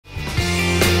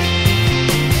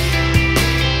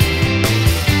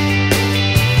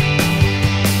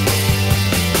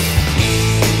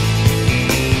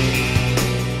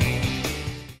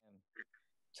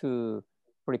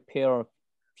prepare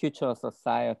future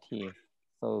society.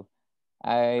 So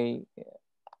I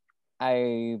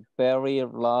very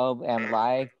love and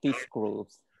like these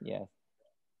groups. Yes,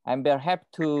 I'm very happy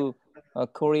to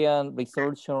Korean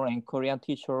researcher and Korean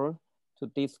teacher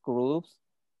to these groups.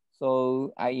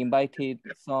 So I invited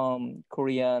some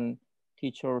Korean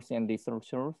teachers and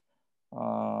researchers.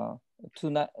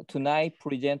 Tonight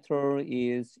presenter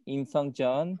is In-seong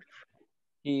Jeon.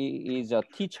 He is a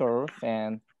teacher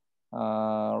and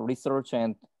research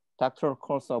and doctoral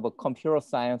course of computer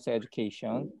science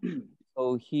education.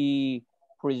 So he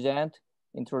present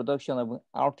introduction of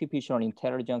artificial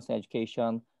intelligence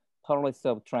education, policy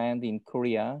of trend in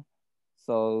Korea.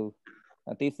 So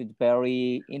this is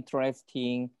very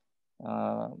interesting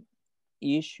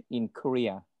issue in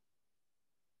Korea.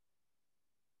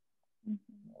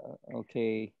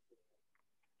 Okay.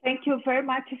 Thank you very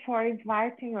much for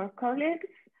inviting your colleagues.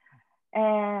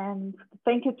 And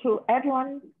thank you to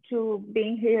everyone to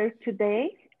being here today.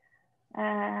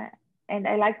 And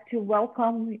I'd like to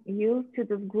welcome you to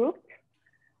this group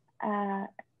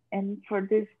and for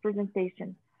this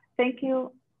presentation. Thank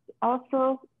you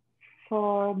also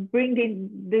for bringing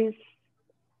these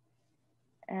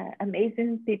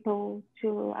amazing people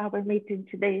to our meeting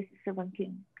today,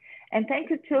 17. And thank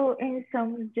you to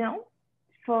In-seong Jeon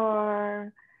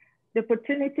for the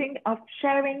opportunity of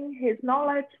sharing his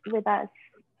knowledge with us.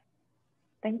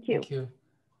 Thank you. Thank you.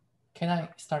 Can I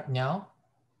start now?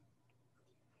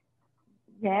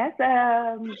 Yes.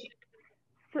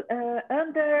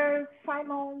 Under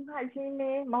Simon,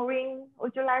 Hajime, Maureen,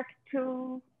 would you like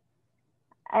to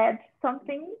add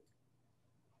something?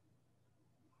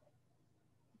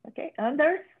 Okay,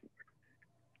 Anders?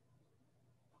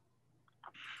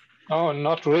 Oh,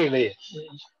 not really.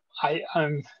 I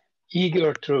am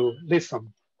eager to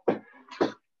listen.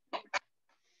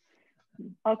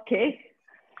 Okay,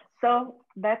 so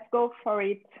let's go for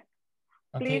it.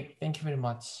 Okay, Please. thank you very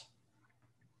much.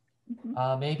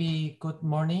 Maybe good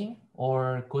morning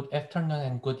or good afternoon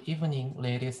and good evening,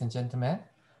 ladies and gentlemen.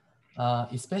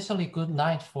 Especially good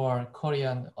night for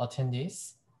Korean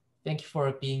attendees. Thank you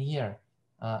for being here.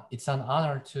 It's an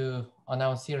honor to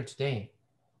announce here today.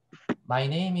 My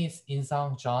name is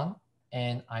In-seong Jeon,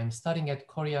 and I'm studying at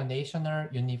Korea National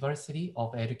University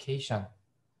of Education.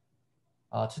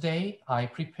 Today, I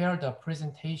prepared a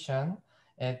presentation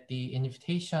at the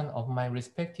invitation of my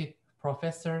respected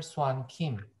Professor Swan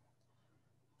Kim.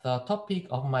 The topic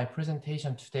of my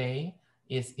presentation today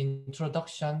is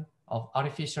Introduction of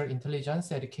Artificial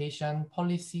Intelligence Education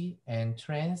Policy and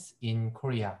Trends in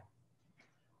Korea.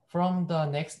 From the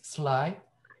next slide,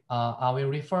 I will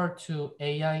refer to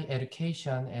AI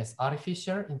education as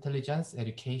artificial intelligence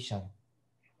education.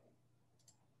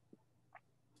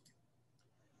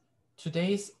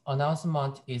 Today's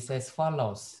announcement is as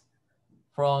follows.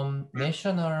 From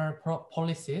national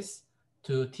policies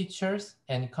to teachers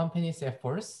and companies'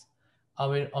 efforts, I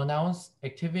will announce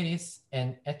activities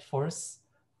and efforts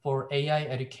for AI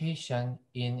education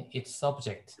in its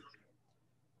subject.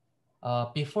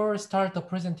 Before I start the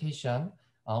presentation,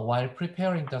 while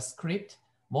preparing the script,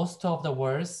 most of the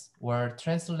words were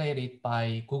translated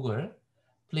by Google.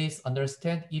 Please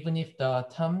understand even if the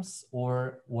terms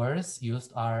or words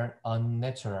used are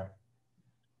unnatural.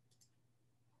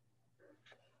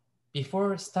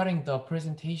 Before starting the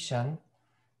presentation,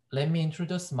 let me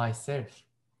introduce myself.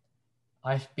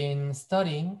 I've been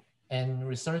studying and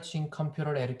researching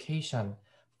computer education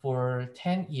for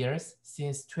 10 years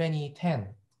since 2010.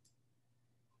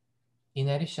 In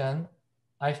addition,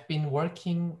 I've been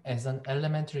working as an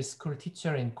elementary school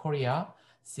teacher in Korea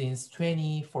since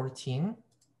 2014.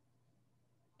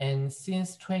 And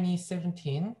since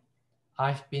 2017,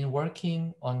 I've been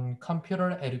working on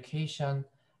computer education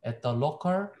at the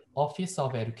local Office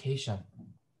of Education.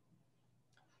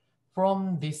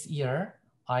 From this year,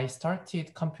 I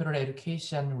started computer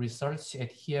education research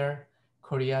at here,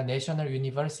 Korea National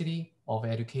University of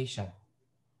Education.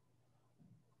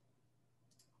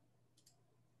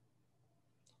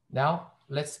 Now,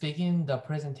 let's begin the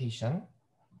presentation.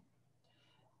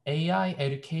 AI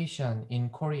education in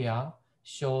Korea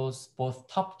shows both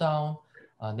top-down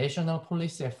national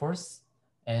policy efforts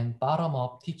and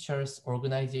bottom-up teachers'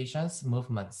 organizations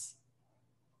movements.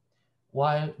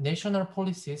 While national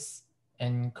policies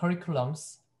and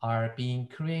curriculums are being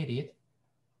created,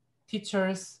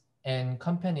 teachers and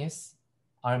companies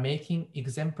are making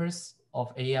examples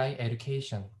of AI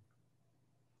education.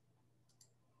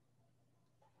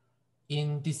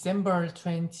 In December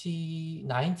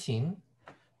 2019,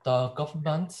 the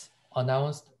government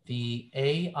announced the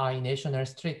AI National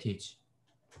Strategy.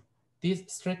 This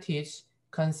strategy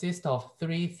consists of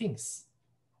three things: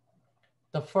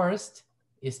 The first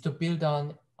is to build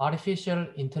an artificial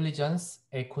intelligence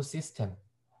ecosystem,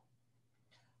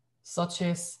 such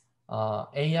as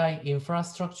AI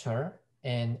infrastructure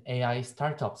and AI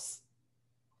startups.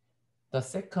 The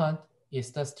second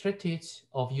is the strategy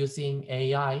of using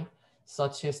AI,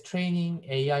 such as training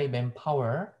AI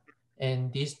manpower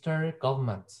and digital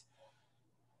government.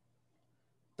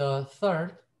 The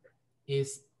third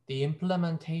is the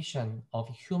implementation of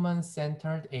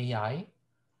human-centered AI,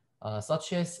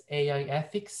 such as AI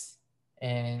ethics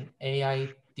and AI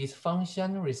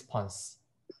dysfunction response.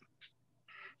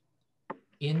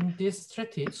 In this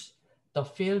strategy, the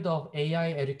field of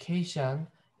AI education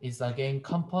is again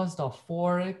composed of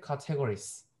 4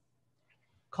 categories: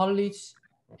 college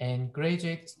and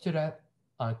graduate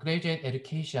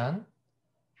education,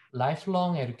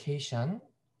 lifelong education,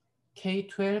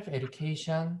 K-12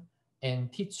 education,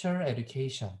 and teacher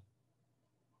education.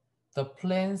 The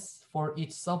plans for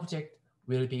each subject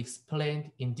will be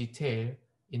explained in detail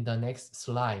in the next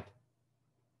slide.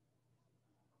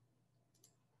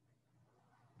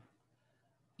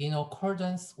 In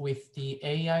accordance with the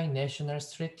AI National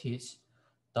Strategy,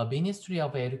 the Ministry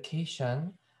of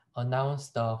Education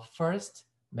announced the first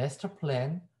master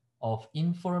plan of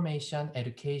information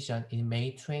education in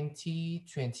May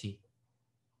 2020.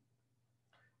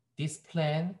 This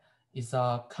plan is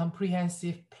a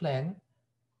comprehensive plan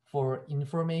for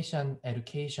information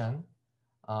education,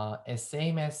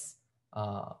 same as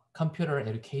computer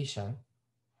education,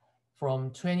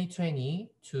 from 2020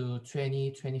 to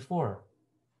 2024.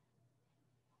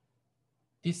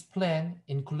 This plan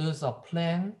includes a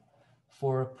plan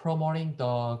for promoting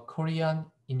the Korean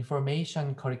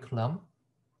information curriculum,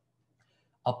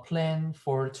 a plan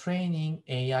for training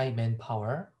AI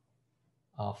manpower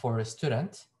for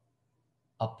students,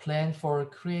 a plan for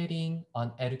creating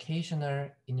an educational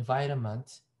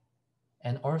environment,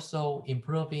 and also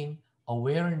improving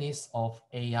awareness of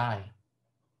AI.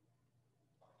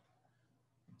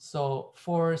 So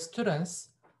for students,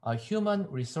 human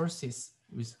resources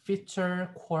with feature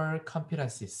core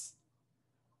competencies.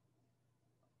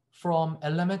 From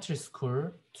elementary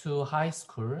school to high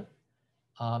school,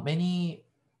 many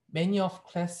of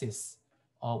classes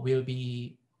will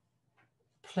be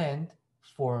planned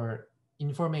for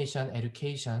information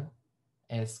education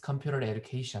as computer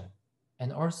education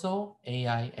and also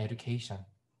AI education.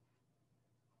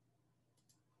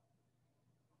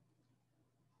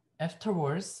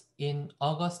 Afterwards, in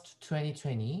August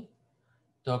 2020,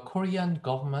 the Korean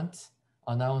government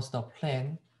announced a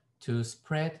plan to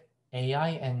spread AI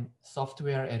and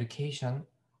software education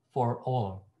for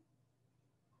all.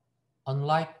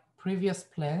 Unlike previous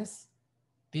plans,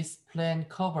 this plan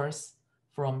covers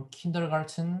from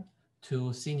kindergarten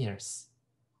to seniors.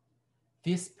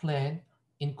 This plan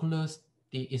includes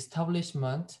the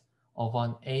establishment of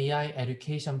an AI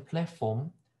education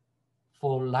platform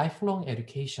for lifelong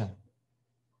education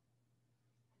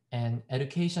and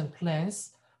education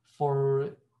plans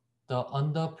for the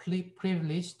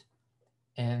underprivileged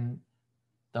and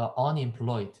the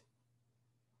unemployed.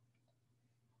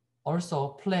 Also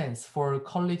plans for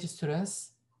college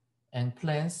students and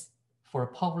plans for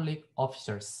public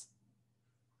officers.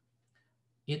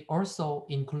 It also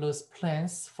includes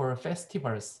plans for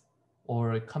festivals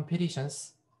or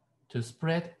competitions to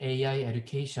spread AI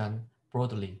education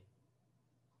broadly.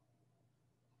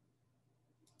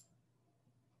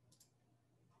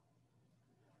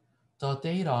 The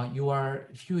data you are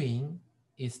viewing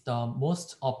is the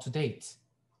most up-to-date.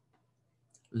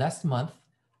 Last month,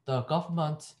 the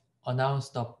government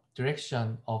announced the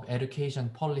direction of education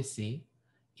policy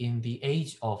in the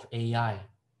age of AI.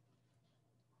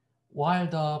 While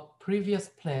the previous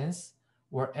plans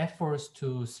were efforts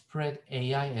to spread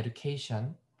AI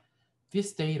education,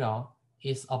 this data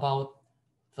is about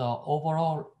the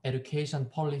overall education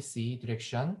policy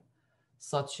direction,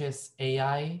 such as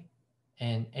AI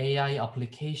and AI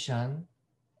application,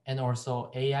 and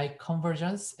also AI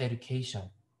convergence education.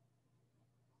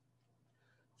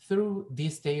 Through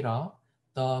this data,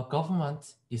 the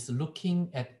government is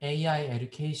looking at AI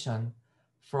education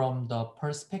from the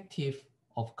perspective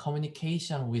of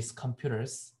communication with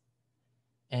computers,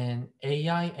 and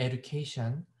AI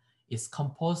education is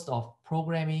composed of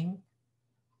programming,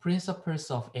 principles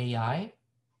of AI,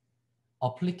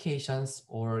 applications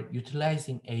or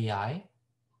utilizing AI,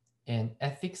 and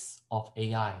ethics of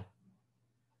AI.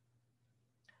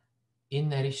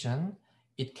 In addition,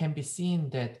 it can be seen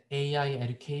that AI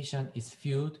education is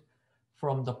viewed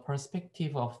from the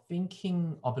perspective of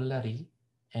thinking ability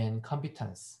and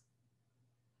competence.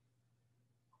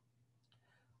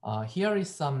 Here is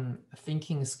some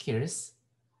thinking skills.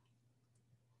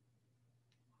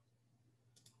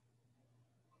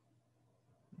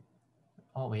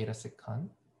 Oh, wait a second.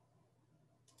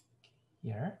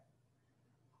 Here.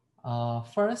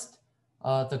 First,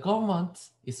 the government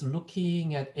is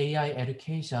looking at AI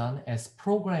education as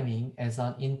programming as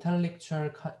an intellectual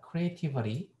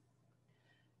creativity,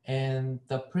 and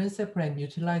the principle in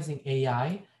utilizing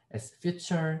AI as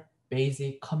future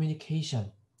basic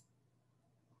communication,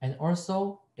 and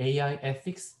also AI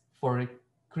ethics for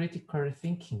critical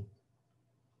thinking.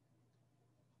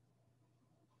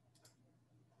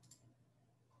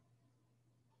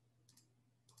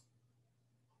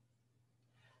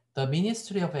 The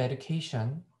Ministry of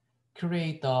Education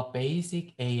create the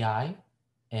basic AI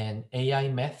and AI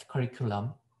math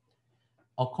curriculum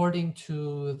according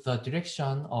to the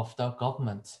direction of the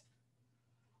government.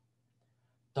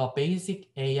 The basic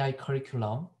AI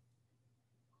curriculum,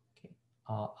 okay,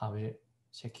 I will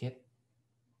check it.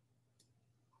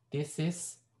 This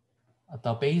is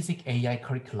the basic AI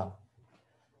curriculum.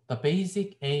 The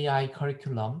basic AI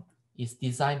curriculum is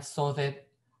designed so that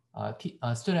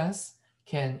students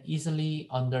can easily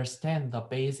understand the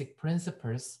basic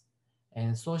principles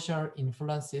and social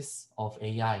influences of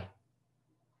AI.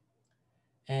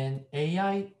 And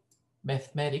AI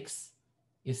mathematics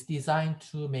is designed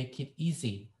to make it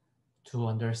easy to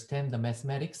understand the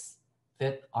mathematics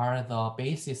that are the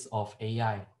basis of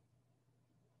AI.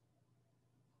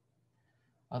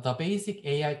 The basic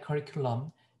AI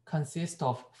curriculum consists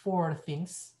of 4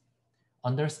 things: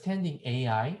 understanding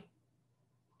AI,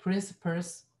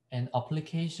 principles and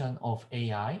application of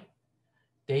AI,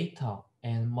 data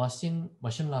and machine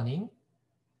learning,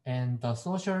 and the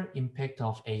social impact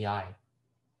of AI.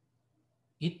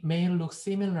 It may look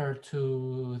similar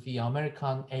to the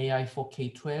American AI for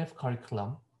K-12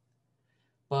 curriculum,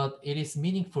 but it is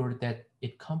meaningful that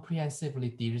it comprehensively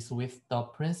deals with the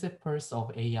principles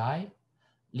of AI,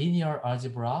 linear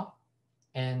algebra,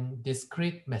 and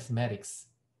discrete mathematics.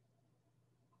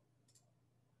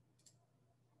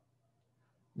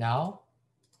 Now,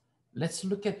 let's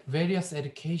look at various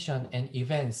education and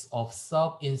events of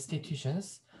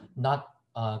sub-institutions, not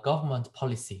government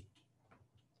policy.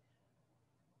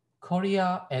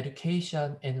 Korea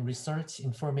Education and Research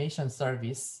Information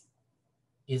Service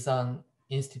is an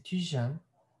institution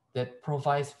that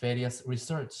provides various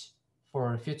research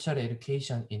for future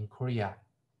education in Korea.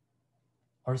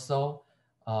 Also,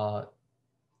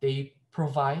 they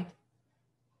provide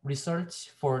research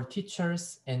for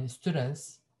teachers and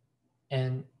students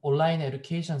and online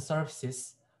education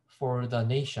services for the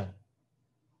nation.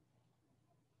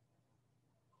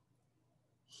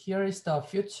 Here is the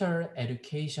Future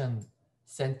Education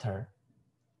Center.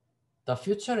 The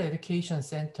Future Education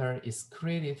Center is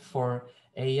created for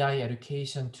AI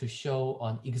education to show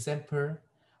an example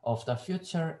of the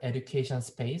future education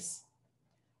space,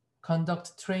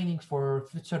 conduct training for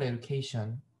future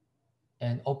education,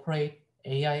 and operate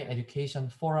AI education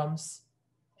forums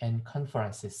and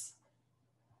conferences.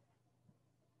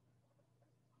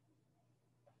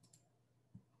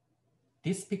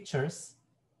 These pictures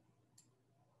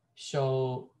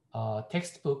show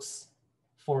textbooks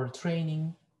for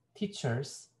training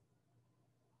teachers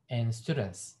and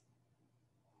students.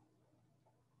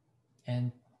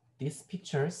 And these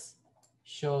pictures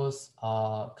shows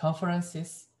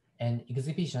conferences and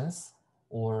exhibitions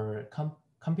or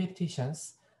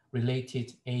competitions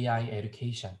related AI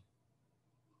education.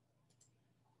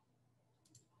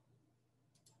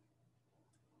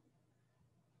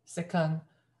 Second,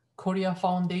 Korea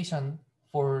Foundation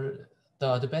for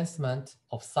the Advancement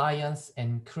of Science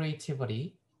and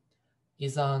Creativity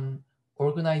is an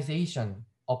organization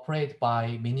operated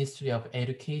by Ministry of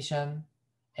Education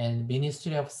and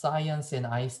Ministry of Science and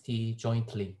ICT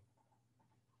jointly.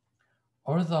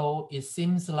 Although it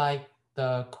seems like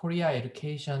the Korea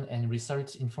Education and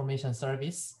Research Information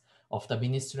Service of the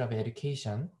Ministry of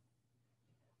Education,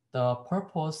 the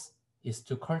purpose is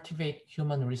to cultivate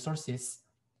human resources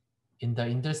in the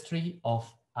industry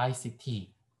of ICT.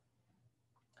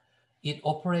 It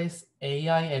operates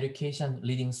AI education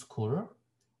leading school,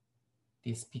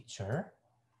 this picture,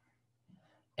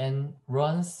 and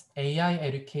runs AI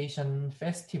education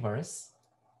festivals,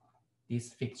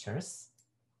 these pictures,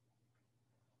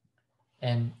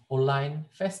 and online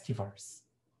festivals.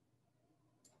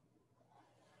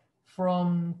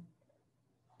 From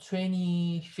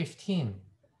 2015,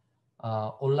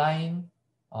 online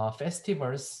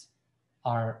festivals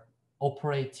are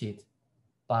operated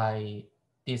by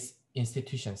these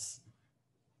institutions.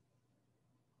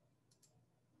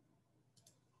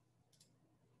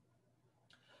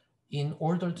 In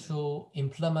order to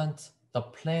implement the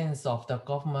plans of the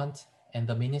government and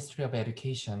the Ministry of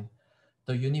Education,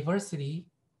 the university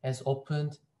has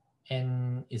opened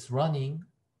and is running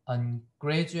a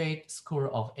graduate school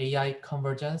of AI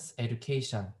convergence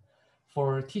education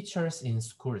for teachers in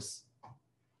schools.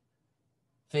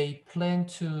 They plan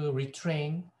to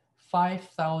retrain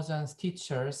 5,000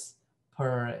 teachers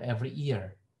per every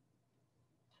year.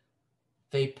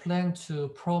 They plan to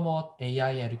promote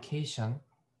AI education,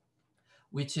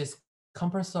 which is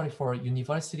compulsory for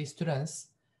university students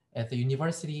at the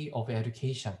University of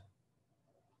Education.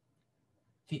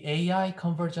 The AI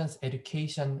Convergence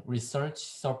Education Research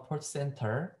Support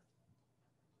Center,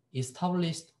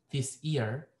 established this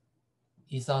year,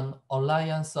 is an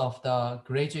alliance of the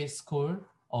Graduate School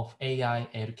of AI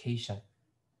Education.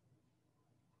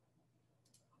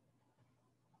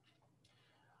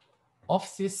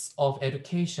 Offices of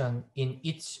education in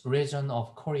each region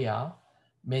of Korea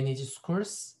manage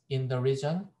schools in the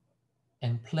region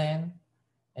and plan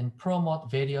and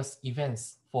promote various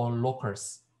events for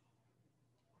locals.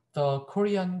 The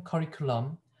Korean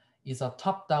curriculum is a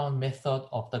top-down method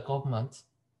of the government,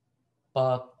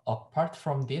 but apart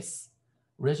from this,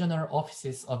 regional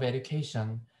offices of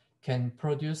education can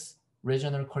produce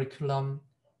regional curriculum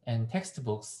and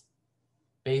textbooks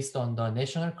based on the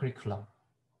national curriculum.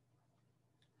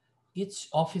 Each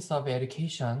office of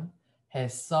education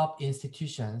has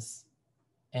sub-institutions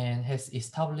and has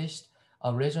established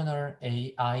a regional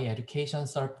AI education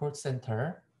support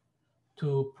center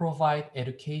to provide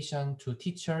education to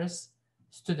teachers,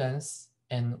 students,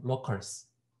 and locals.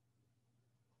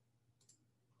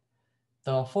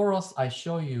 The photos I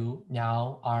show you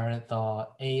now are the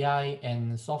AI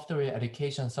and software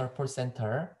education support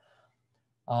center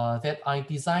that I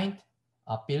designed,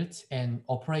 built, and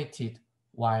operated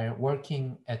while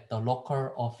working at the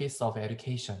local office of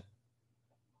education.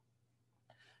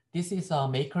 This is a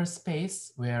maker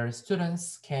space where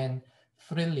students can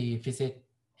freely visit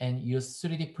and use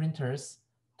 3D printers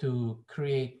to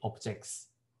create objects.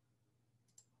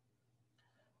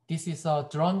 This is a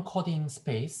drone coding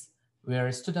space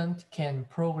where students can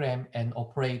program and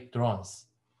operate drones.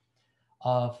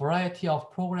 A variety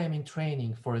of programming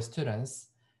training for students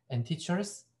and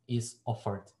teachers is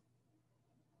offered.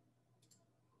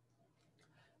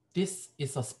 This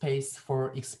is a space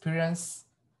for experience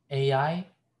AI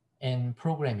and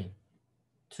programming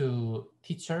to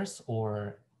teachers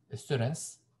or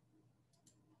students,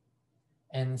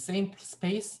 and same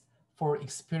space for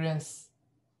experiencing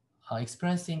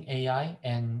AI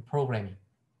and programming.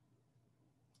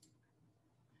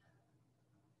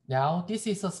 Now, this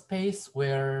is a space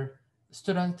where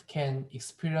students can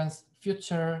experience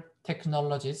future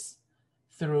technologies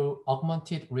through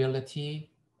augmented reality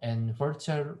and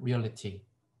virtual reality.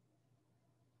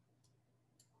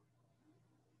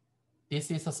 This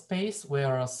is a space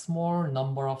where a small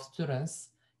number of students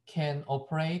can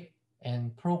operate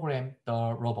and program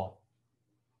the robot.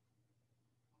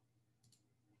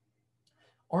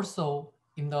 Also,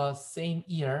 in the same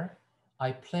year,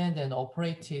 I planned and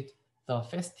operated the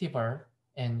festival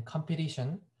and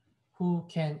competition who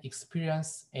can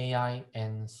experience AI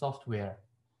and software.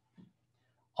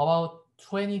 About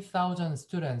 20,000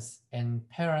 students and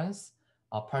parents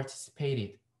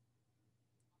participated.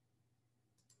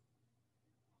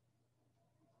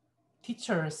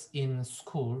 Teachers in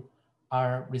school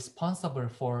are responsible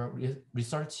for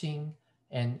researching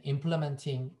and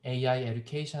implementing AI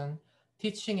education,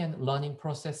 teaching and learning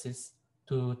processes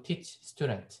to teach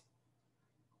students.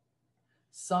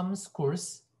 Some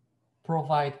schools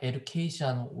provide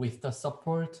education with the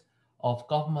support of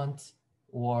government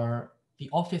or the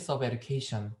Office of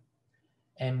Education,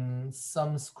 and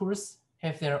some schools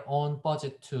have their own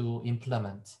budget to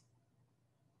implement.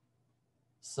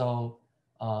 So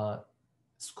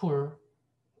school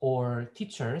or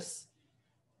teachers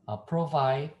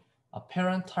provide a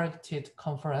parent-targeted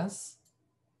conference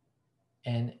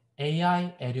and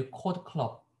AI Edu Code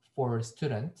Club for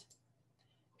students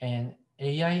and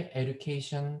AI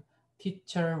Education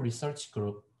Teacher Research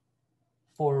Group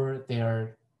for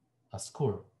their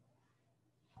school.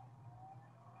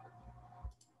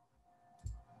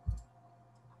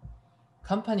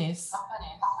 Companies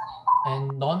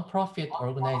and non-profit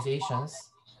organizations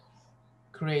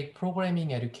create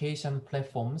programming education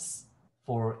platforms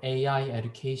for AI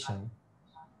education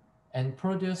and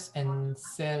produce and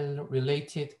sell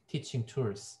related teaching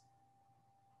tools.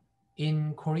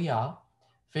 In Korea,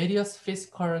 various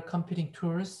physical computing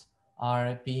tools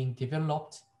are being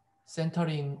developed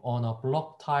centering on a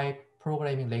block-type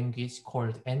programming language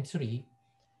called Entry,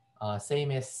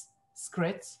 same as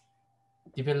Scratch,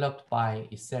 developed by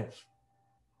itself.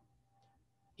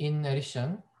 In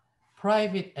addition,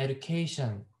 private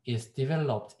education is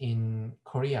developed in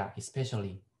Korea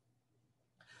especially.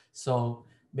 So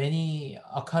Many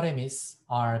academies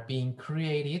are being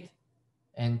created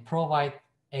and provide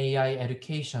AI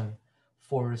education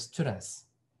for students.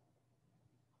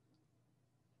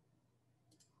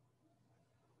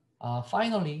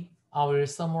 Finally, I will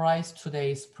summarize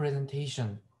today's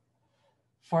presentation.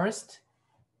 First,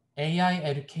 AI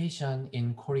education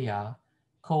in Korea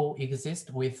coexists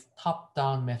with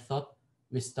top-down method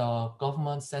with the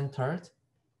government-centered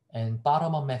and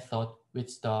bottom-up method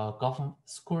with the government,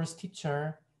 schools,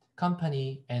 teacher,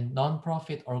 company, and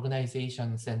non-profit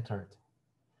organization centered.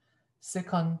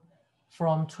 Second,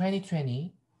 from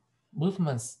 2020,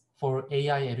 movements for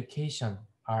AI education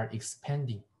are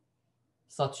expanding,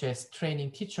 such as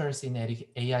training teachers in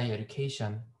AI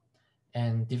education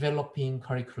and developing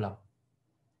curriculum.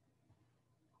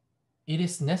 It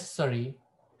is necessary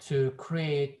to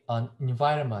create an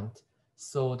environment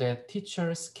so that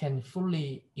teachers can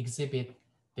fully exhibit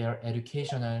their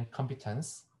educational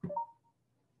competence.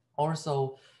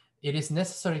 Also, it is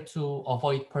necessary to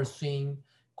avoid pursuing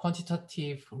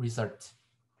quantitative results.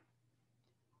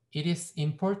 It is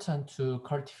important to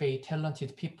cultivate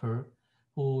talented people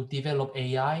who develop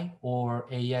AI or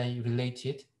AI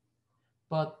related,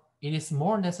 but it is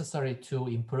more necessary to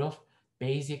improve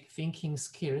basic thinking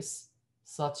skills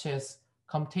such as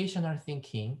computational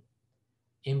thinking,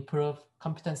 improve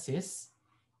competencies,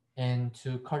 and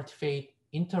to cultivate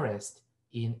interest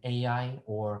in AI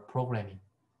or programming.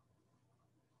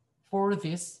 For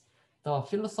this, the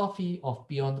philosophy of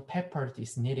beyond paper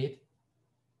is needed,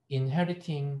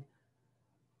 inheriting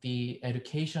the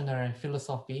educational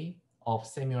philosophy of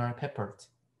Samuel Papert.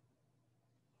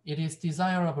 It is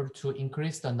desirable to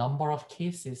increase the number of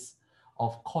cases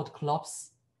of code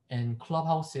clubs and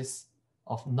clubhouses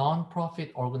of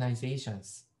non-profit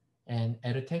organizations and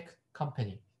edtech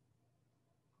company.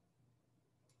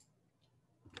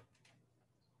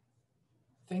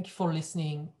 Thank you for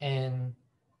listening, and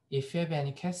if you have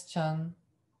any question,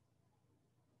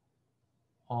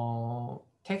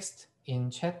 text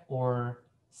in chat or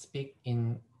speak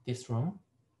in this room.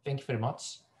 Thank you very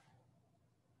much.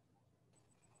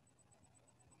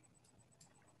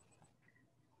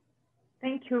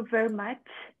 Thank you very much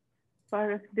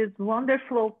for this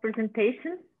wonderful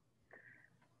presentation.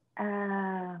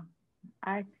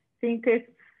 I think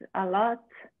it's a lot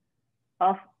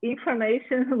of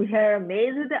information. We are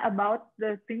amazed about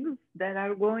the things that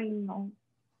are going on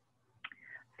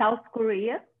South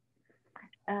Korea.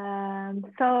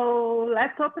 So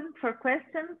let's open for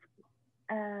questions.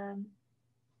 I'm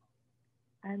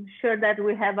sure that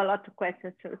we have a lot of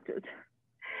questions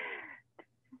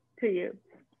to you.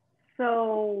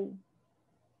 So,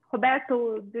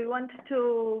 Roberto, do you want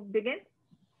to begin?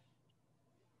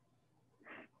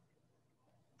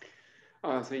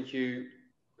 Thank you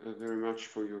very much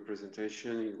for your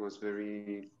presentation. It was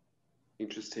very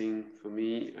interesting for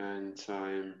me, and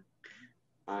I'm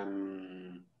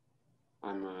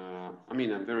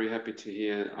very happy to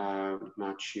hear how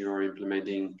much you are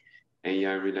implementing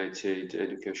AI-related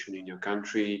education in your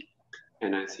country.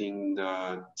 And I think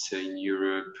that in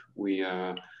Europe, we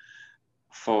are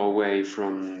far away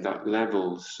from that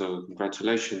level. So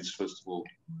congratulations, first of all.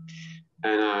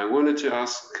 And I wanted to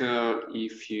ask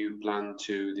if you plan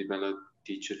to develop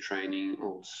teacher training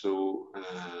also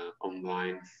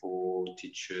online for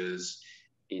teachers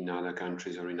in other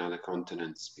countries or in other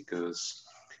continents, because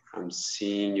I'm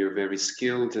seeing you're very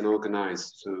skilled and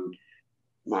organized. So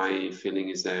my feeling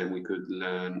is that we could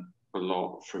learn a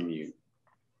lot from you.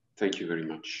 Thank you very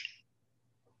much.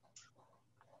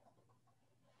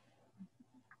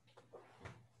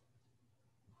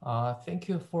 Thank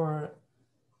you for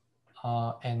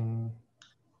and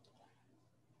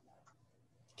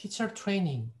teacher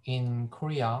training in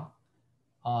Korea.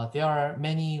 There are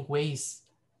many ways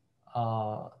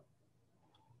are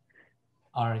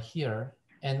here,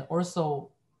 and also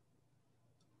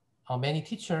many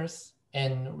teachers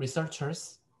and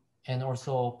researchers and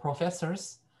also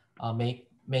professors make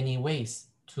many ways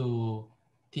to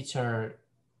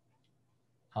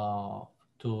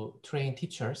train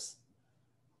teachers.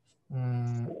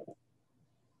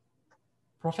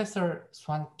 Professor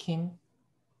Swan Kim,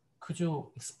 could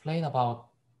you explain about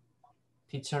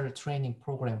teacher training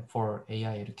program for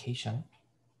AI education?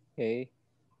 Okay,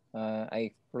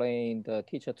 I explained the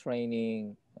teacher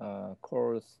training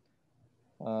course.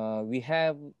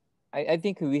 I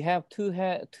think we have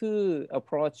to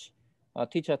approach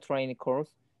teacher training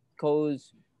course,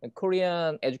 because the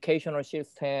Korean educational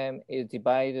system is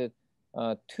divided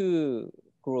two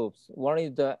groups. One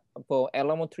is for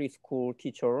elementary school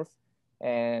teachers,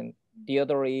 and the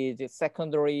other is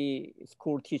secondary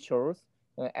school teachers.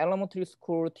 Elementary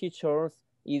school teachers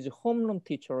is homeroom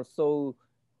teachers, so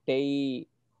they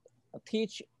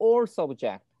teach all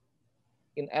subjects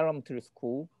in elementary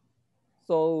school.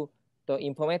 So the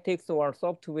informatics or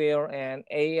software and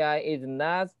AI is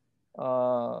not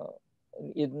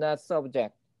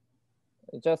subject,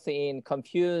 just in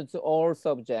confuse all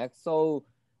subjects. So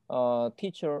for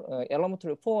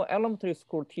elementary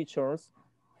school teachers,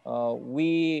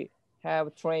 we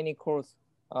have training course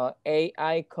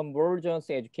AI convergence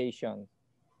education.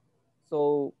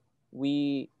 So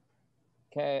we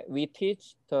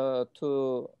teach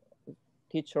to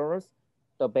teachers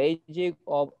the basic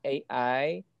of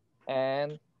AI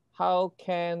and how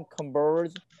can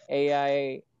converge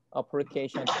AI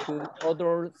application to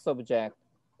other subjects.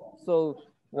 So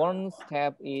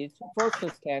first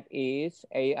step is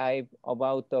AI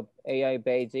about the AI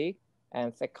basic,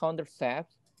 and second step,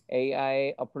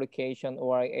 AI application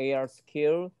or AI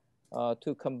skill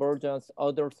to convergence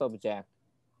other subject.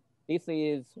 This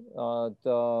is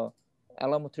the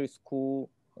elementary school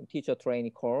teacher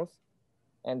training course.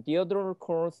 And the other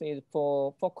course is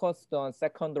focused on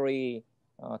secondary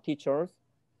teachers.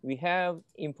 We have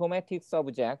informatics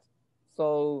subjects.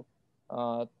 So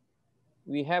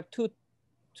we have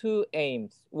two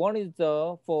aims. One is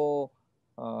for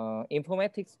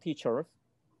informatics teachers.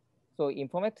 So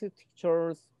informatics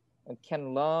teachers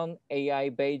can learn AI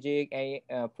basic,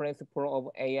 principle of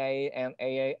AI and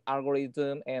AI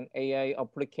algorithm and AI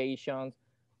applications.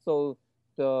 So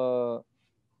the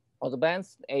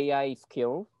advanced AI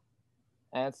skill.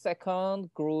 And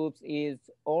second group is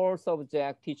all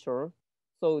subject teacher.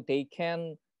 So they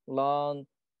can learn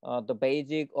the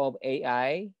basic of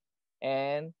AI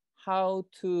and how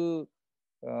to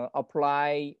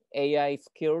apply AI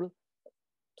skill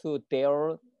to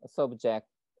their subject.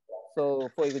 So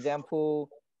for example,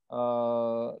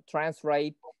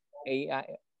 translate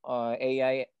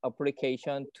AI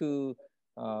application to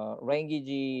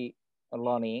language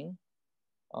learning.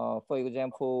 For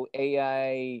example,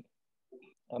 AI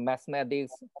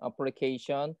mathematics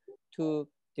application to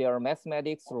their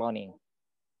mathematics learning.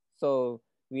 So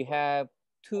we have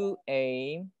two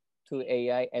aim to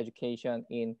AI education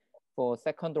for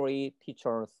secondary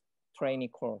teachers training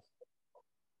course.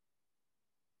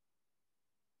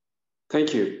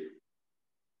 Thank you.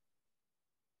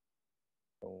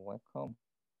 You're welcome.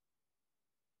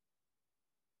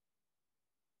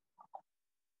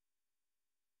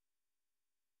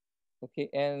 Okay,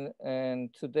 and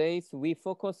today we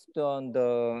focused on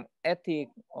the ethic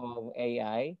of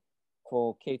AI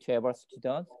for K-12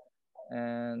 students,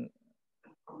 and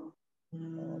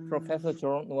Professor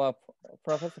Jeon or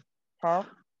Professor Park,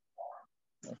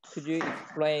 could you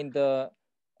explain the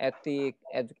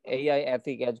AI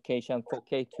ethic education for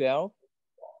K-12?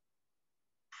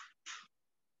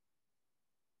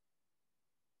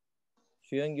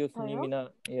 주연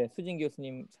교수님이나 수진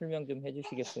교수님 설명 좀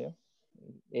해주시겠어요?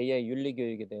 AI 윤리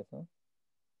교육에 대해서.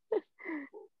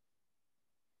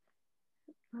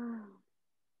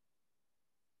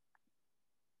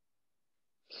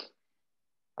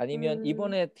 아니면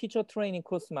이번에 티처 트레이닝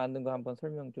코스 만든 거 한번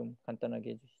설명 좀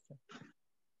간단하게 해주시죠.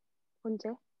 언제?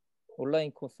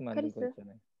 온라인 코스 만든 거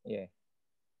있잖아요. 예.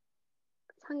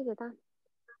 상위 계단?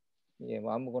 예,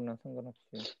 뭐 아무거나 상관없이.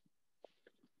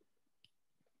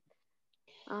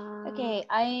 Okay,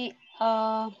 hi,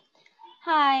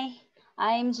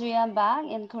 I'm Jeon back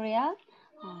in Korea.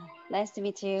 Nice to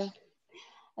meet you.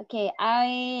 Okay,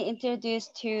 I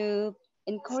introduced to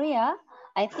in Korea.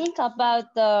 I think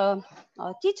about the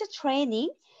teacher training.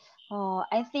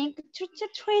 I think teacher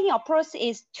training approach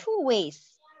is two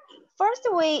ways. First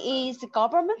way is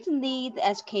government need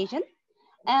education,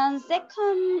 and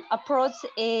second approach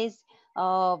is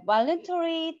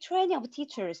voluntary training of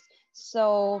teachers.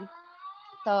 So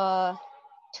the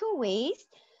two ways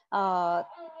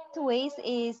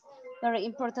is very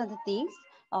important things.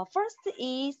 First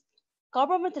is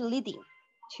government leading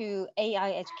to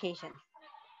AI education,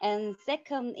 and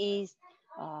second is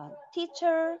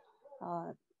teacher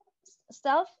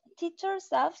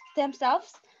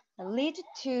themselves lead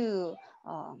to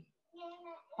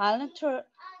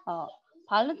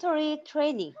voluntary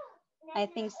training. I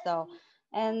think so.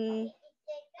 And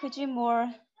could you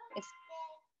more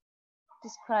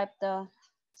describe the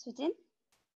Sujin?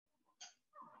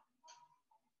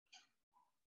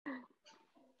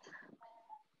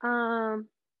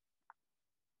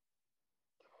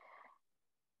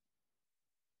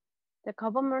 The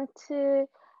government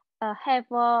have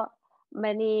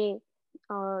many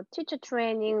teacher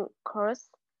training course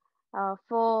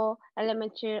for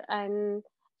elementary and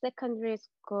secondary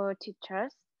school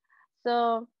teachers.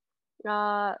 So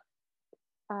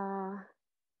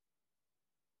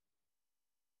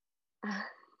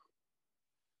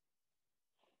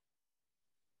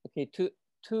Okay,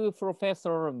 two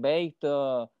professors made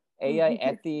the AI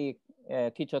ethic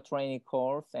teacher training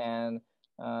course, and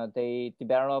they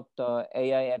developed the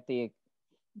AI ethic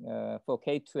for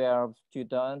K-12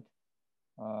 students.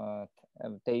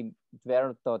 They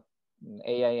developed the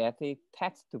AI ethic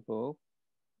textbook.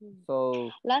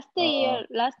 So last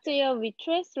year we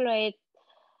translate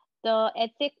the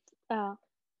ethics,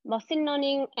 machine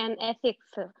learning and ethics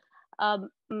to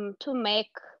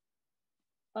make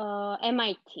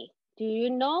MIT. Do you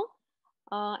know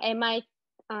MIT?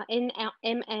 In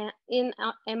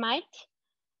MIT,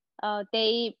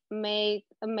 they made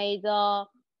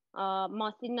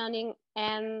machine learning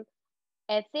and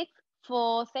ethics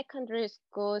for secondary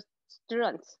school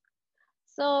students.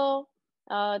 So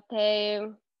they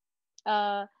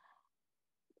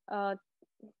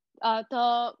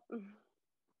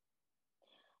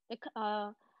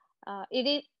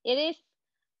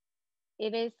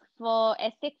it is for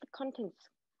ethics contents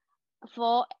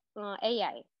for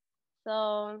AI.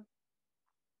 So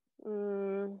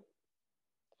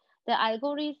the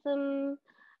algorithm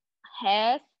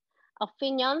has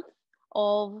opinions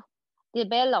of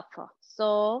developer.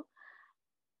 So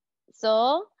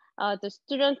the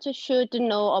student should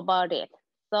know about it.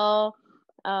 So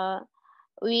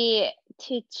we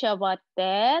teach about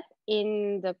that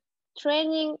in the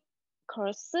training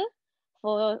course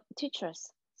for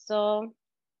teachers. So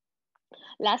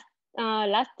last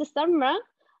summer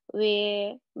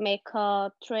we make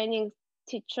a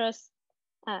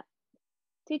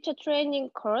teacher training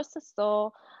course.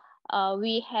 So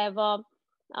we have not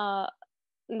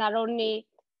only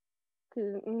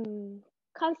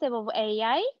concept of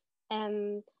AI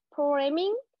and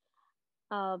programming,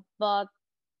 but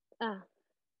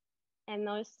and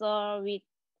also we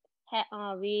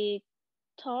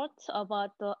taught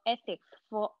about the ethics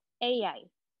for AI.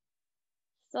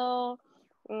 So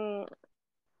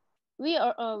we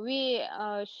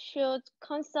should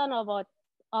concern about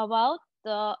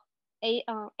the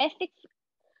ethics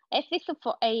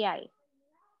for AI.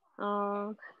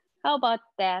 How about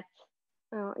that?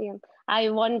 Yeah. I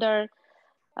wonder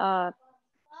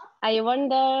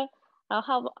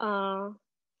how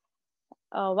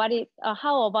what is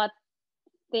how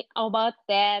about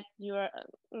that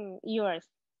yours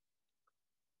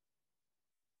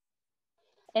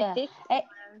ethics?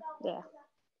 Yeah.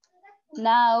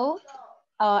 Now,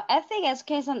 ethics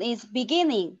education is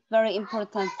beginning, very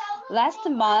important. Last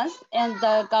month, and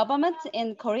the government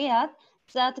in Korea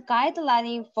set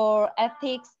guideline for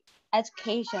ethics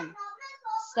education.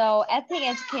 So ethics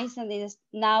education is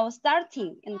now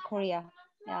starting in Korea.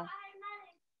 Yeah.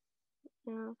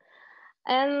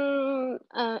 And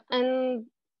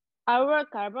our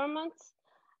government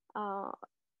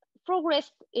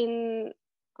progress in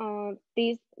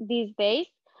these days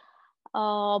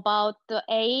about the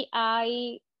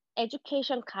AI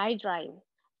education guideline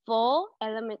for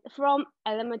from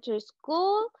elementary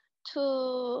school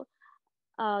to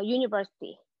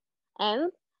university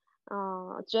and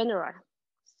general.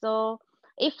 So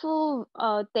if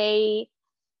they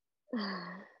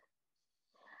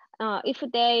if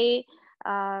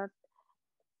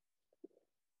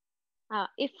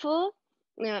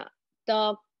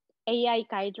the AI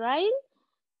guideline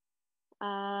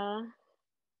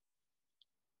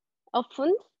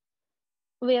often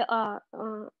will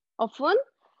often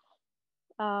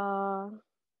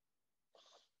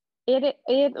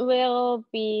it will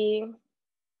be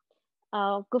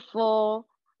good for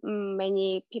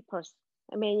many people,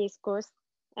 many schools,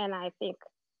 and I think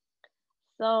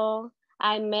so.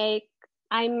 I'm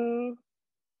making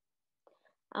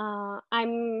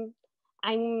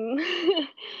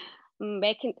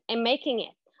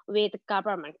it with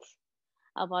government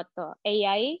about the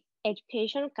AI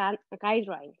education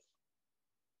guidelines.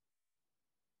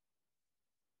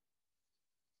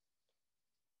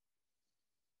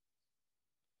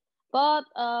 But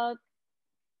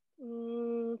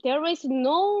there is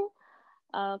no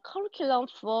curriculum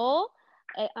for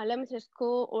elementary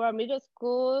school or middle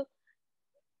school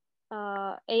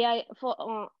AI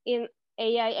for in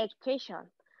AI education.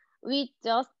 We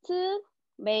just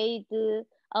made for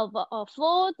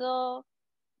the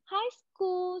high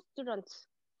school students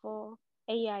for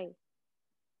AI.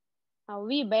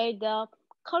 We made the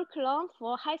curriculum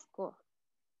for high school.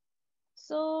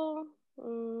 So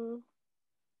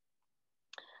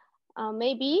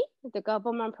maybe the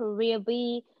government will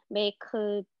be make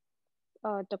the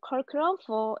curriculum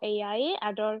for AI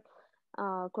other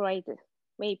grade,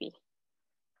 maybe.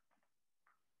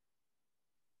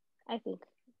 I think.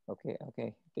 Okay,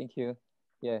 thank you.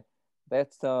 Yeah,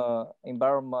 that's the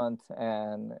environment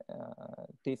and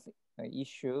this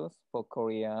issues for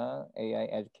Korea AI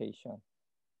education.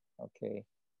 Okay.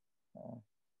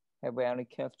 Have any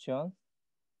questions?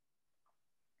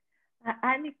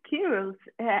 I'm curious.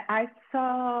 I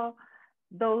saw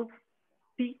those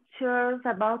pictures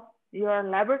about your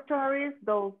laboratories,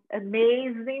 those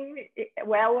amazing,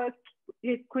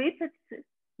 well-equipped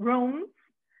rooms.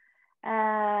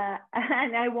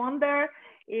 And I wonder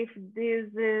if this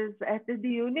is at the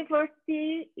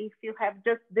university, if you have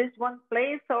just this one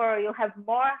place or you have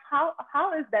more.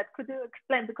 How is that? Could you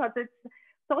explain? Because it's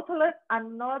totally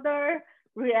another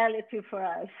reality for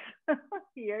us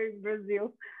here in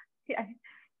Brazil. Yeah.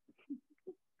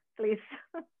 Please.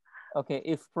 Okay,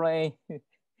 explain,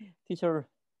 teacher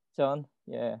John.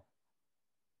 Yeah.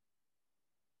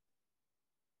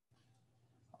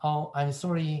 Oh, I'm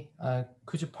sorry.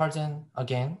 Could you pardon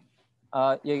again?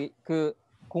 여기 그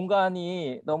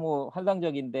공간이 너무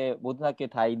환상적인데 모든 학교에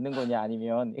다 있는 거냐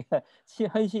아니면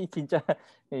현실 진짜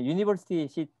유니버시티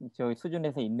저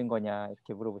수준에서 있는 거냐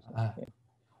이렇게 물어보시는.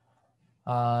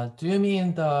 Do you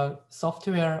mean the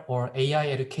software or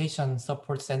AI education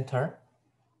support center,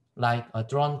 like a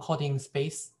drone coding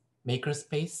space, maker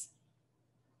space?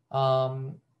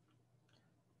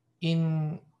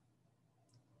 In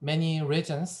many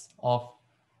regions of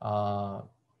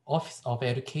Office of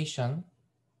Education,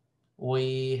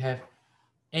 we have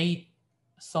 8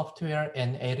 software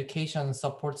and education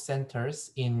support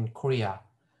centers in Korea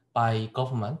by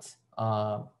government.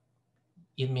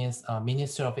 It means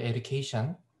Ministry of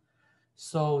Education.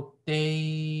 So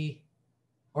they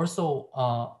also,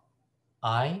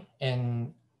 I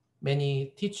and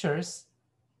many teachers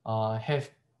have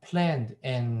planned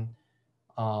and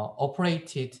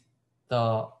operated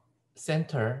the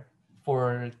center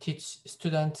for teach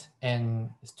students and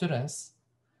students.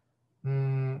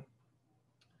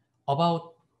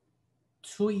 About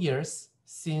 2 years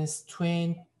since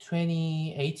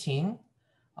 2018,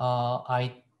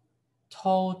 I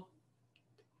taught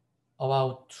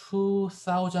about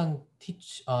 2,000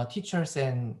 teachers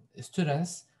and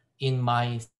students in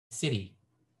my city.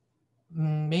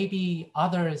 Maybe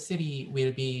other city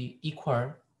will be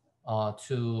equal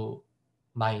to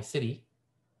my city.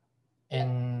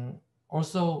 And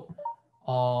also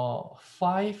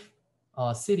 5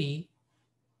 cities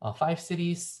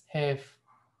have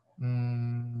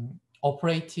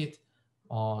operated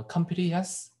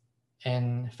competitions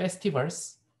and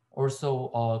festivals,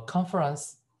 also a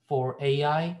conference for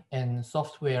AI and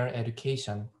software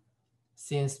education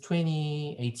since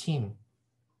 2018.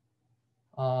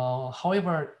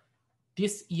 However,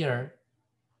 this year,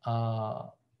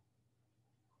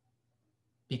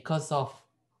 because of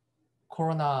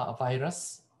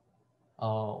coronavirus,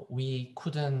 we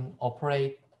couldn't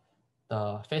operate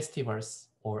the festivals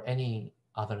or any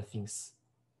other things.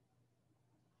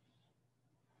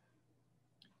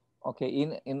 Okay,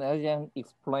 in Asian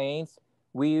explains,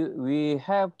 we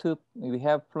have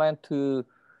planned to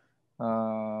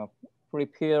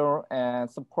prepare and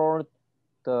support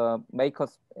the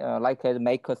makers like a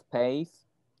maker space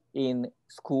in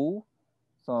school.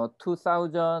 So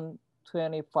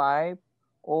 2025,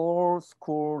 all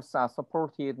schools are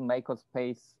supported maker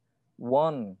space,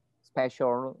 one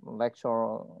special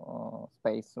lecture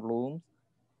space rooms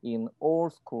in all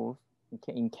schools,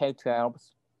 in K-12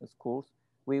 schools.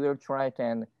 We will try it,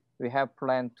 and we have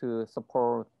planned to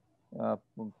support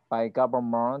by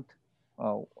government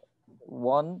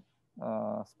one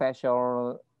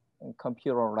special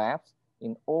computer labs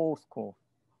in all schools.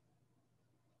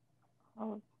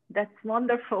 Oh, that's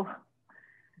wonderful.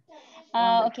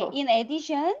 Okay, in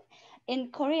addition, in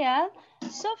Korea,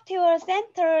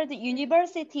 software-centered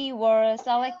university were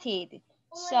selected.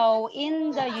 So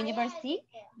in the university,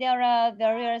 there are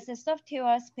various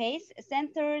software space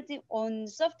centered on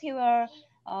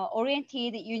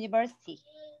software-oriented university.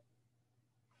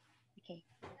 Okay.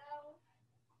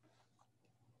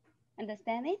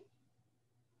 Understand it?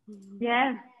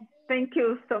 Yes, thank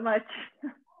you so much.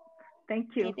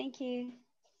 Thank you. Okay, thank you.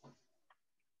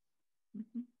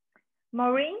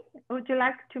 Maureen, would you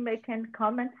like to make any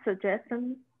comments,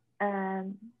 suggestions,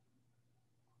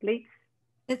 please?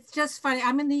 It's just funny.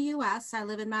 I'm in the US. I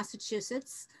live in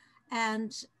Massachusetts.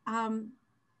 And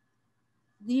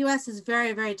the US is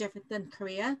very, very different than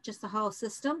Korea, just the whole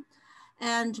system.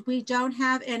 And we don't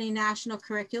have any national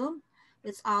curriculum.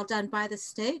 It's all done by the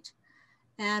state.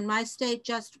 And my state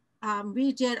just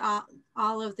redid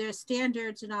all of their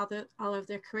standards and all of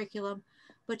their curriculum.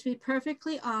 But to be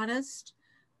perfectly honest,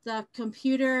 the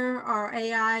computer or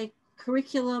AI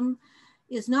curriculum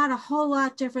is not a whole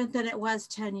lot different than it was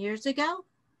 10 years ago.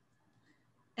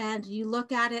 and you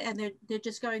look at it and they're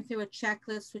just going through a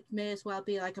checklist, which may as well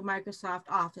be like a Microsoft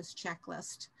Office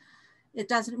checklist. It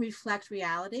doesn't reflect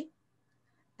reality.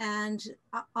 And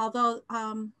although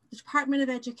the Department of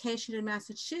Education in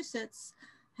Massachusetts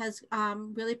has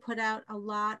really put out a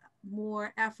lot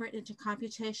more effort into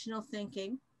computational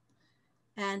thinking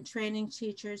and training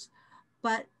teachers,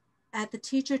 but at the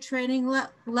teacher training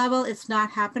level, it's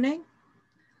not happening.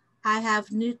 I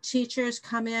have new teachers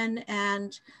come in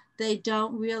and they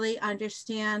don't really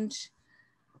understand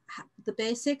the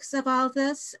basics of all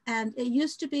this. And it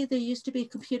used to be, there used to be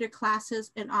computer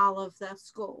classes in all of the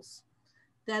schools.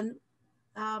 Then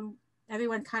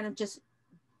everyone kind of just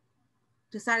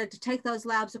decided to take those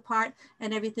labs apart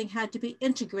and everything had to be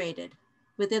integrated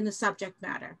within the subject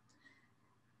matter.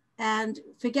 And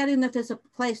forgetting that there's a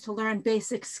place to learn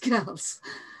basic skills.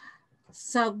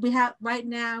 So we have right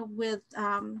now with,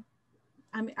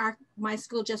 my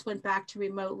school just went back to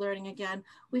remote learning again.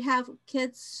 We have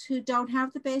kids who don't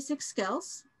have the basic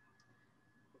skills,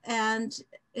 and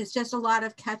it's just a lot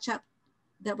of catch up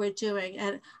that we're doing.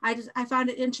 And I found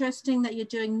it interesting that you're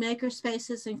doing maker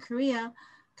spaces in Korea,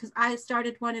 because I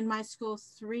started one in my school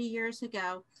 3 years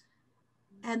ago,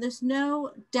 and there's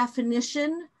no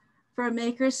definition for a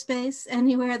maker space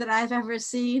anywhere that I've ever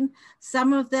seen.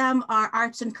 Some of them are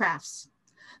arts and crafts.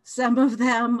 Some of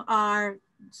them are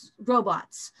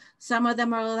robots. Some of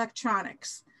them are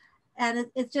electronics. And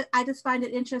I just find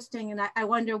it interesting, and I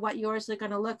wonder what yours are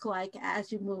going to look like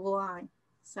as you move along.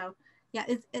 So yeah,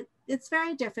 it's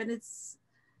very different.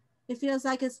 It feels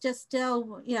like it's just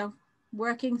still, you know,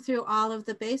 working through all of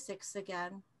the basics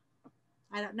again.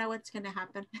 I don't know what's going to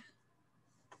happen.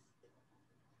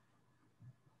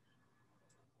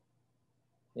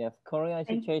 Yes, Korean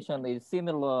situation is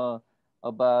similar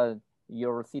about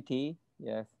your city.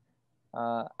 Yes,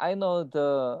 I know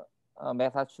the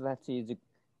Massachusetts is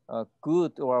a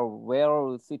good or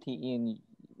well city in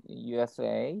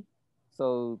USA.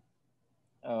 So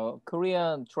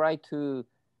Korean try to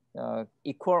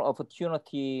equal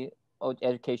opportunity of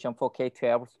education for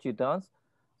K-12 students.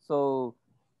 So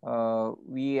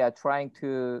we are trying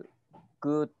to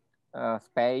good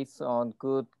space on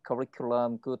good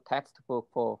curriculum, good textbook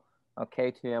for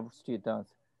K-12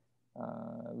 students.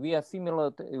 We are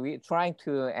similar, we trying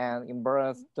to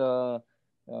embrace the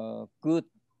good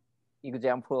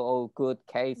example of good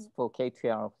case for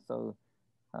K-12. So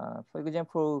for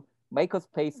example,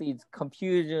 makerspace is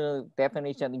computer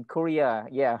definition in Korea.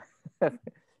 Yeah,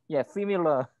 yeah,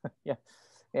 similar. Yeah,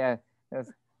 yeah.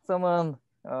 Someone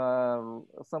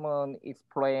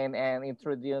explain and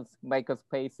introduce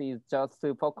makerspaces just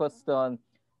to focus on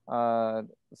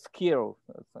skill,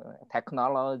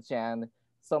 technology, and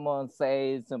someone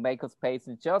says makerspace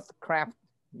is just craft.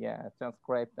 Yeah, just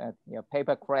craft and yeah,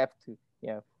 paper craft.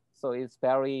 Yeah, so it's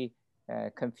very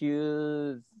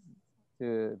confused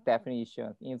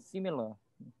definition in similar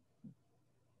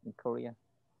in Korea.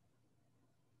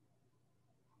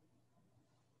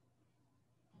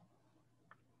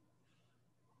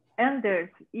 Anders,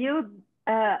 you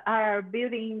are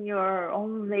building your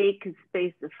own maker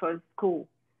space for school.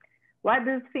 What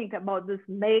do you think about this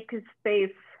maker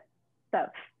space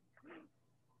stuff?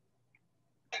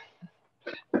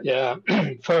 Yeah,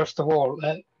 first of all,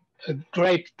 a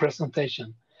great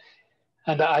presentation.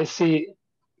 And I see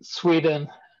Sweden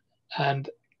and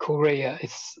Korea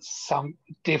is some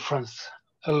difference,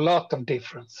 a lot of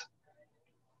difference.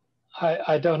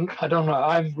 I don't know.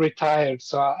 I'm retired,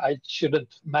 so I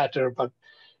shouldn't matter, but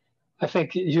I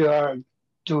think you are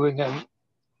doing a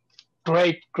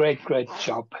great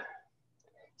job.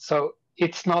 So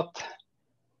it's not,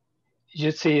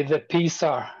 you see the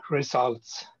PISA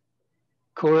results.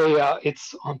 Korea,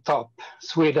 it's on top.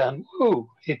 Sweden, ooh,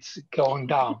 it's going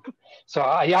down. So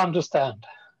I understand.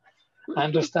 I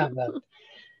understand that.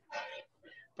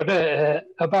 But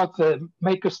about the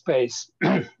makerspace,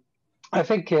 I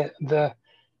think the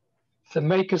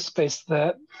makerspace,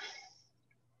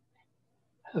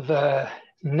 the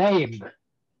name,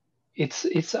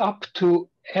 it's up to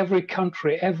every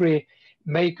country, every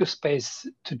makerspace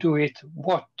to do it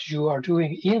what you are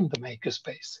doing in the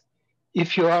makerspace.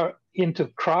 If you are into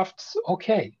crafts,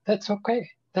 okay, that's okay.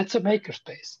 That's a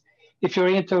makerspace. If you're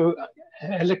into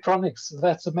electronics,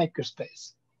 that's a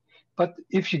makerspace. But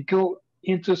if you go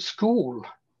into school,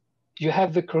 you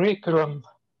have the curriculum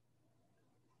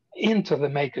into the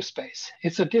makerspace.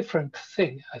 It's a different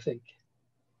thing, I think.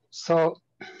 So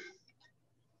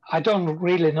I don't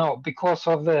really know. Because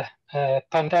of the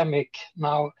pandemic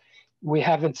now, we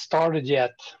haven't started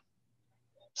yet.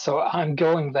 So I'm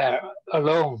going there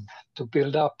alone to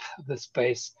build up the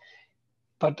space.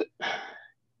 But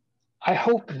I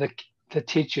hope the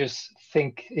teachers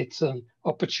think it's an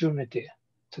opportunity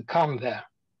to come there.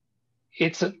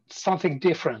 It's something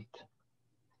different.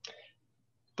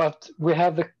 But we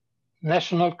have the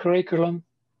national curriculum.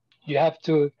 You have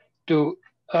to do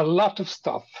a lot of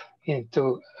stuff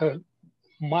into a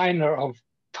minor of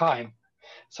time.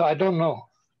 So I don't know.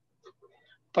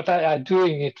 But I'm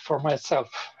doing it for myself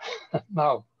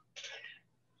now.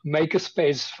 Make a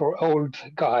space for old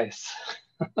guys.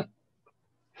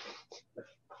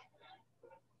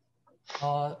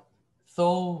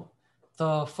 So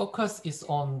the focus is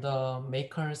on the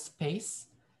maker space.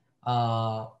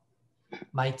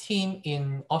 My team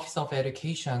in Office of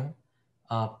Education,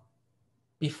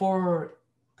 before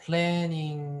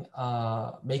planning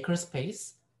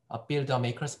makerspace, build a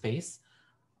makerspace,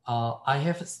 I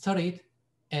have studied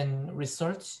and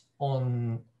researched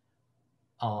on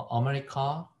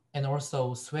America and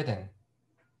also Sweden.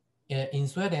 In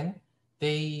Sweden,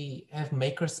 they have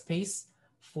makerspace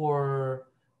for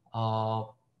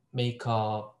make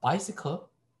a bicycle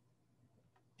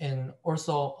and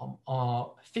also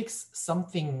fix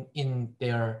something in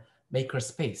their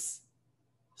makerspace.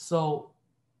 So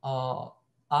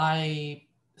I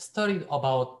studied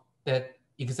about that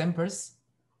examples,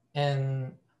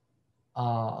 and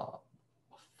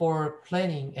for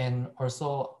planning and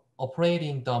also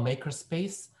operating the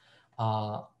makerspace,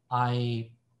 I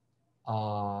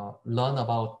learn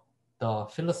about the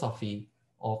philosophy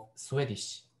of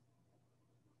Swedish.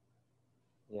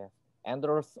 Yes,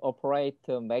 Anders operate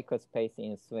makerspace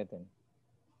in Sweden.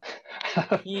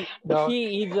 He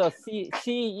is a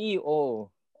CEO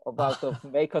about the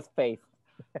makerspace.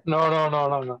 No.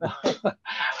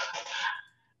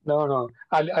 No.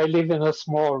 I live in a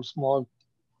small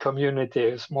community,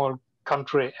 a small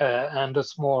country, and a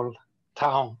small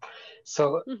town.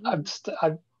 So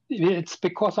it's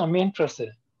because I'm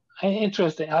interested.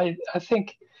 I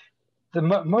think the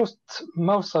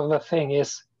most of the thing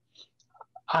is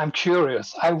I'm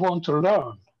curious. I want to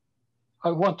learn.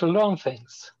 I want to learn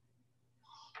things.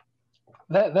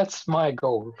 That's my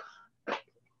goal.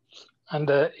 And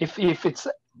if it's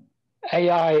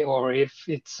AI or if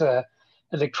it's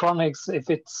electronics, if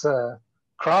it's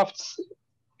crafts,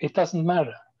 it doesn't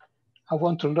matter. I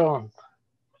want to learn.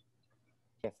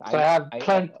 Yes, so I have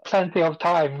plenty of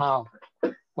time now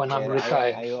when I'm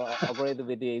retired. I agree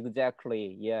with you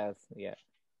exactly. Yes, yeah.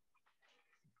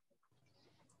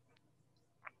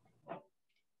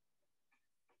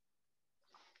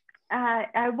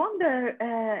 I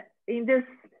wonder in this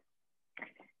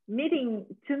meeting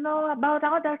to know about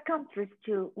other countries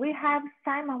too. We have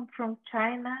Simon from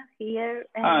China here.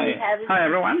 And Hi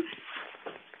everyone.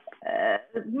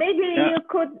 Maybe you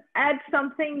could add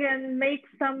something and make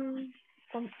some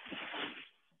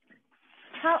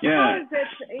how is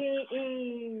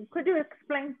it could you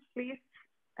explain please,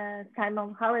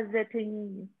 Simon, how is it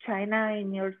in China,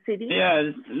 in your city?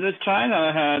 Yeah,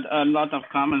 China had a lot of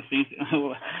common things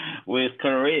with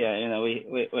Korea. You know,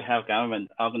 we have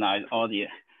government organize all the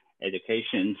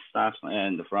education stuff,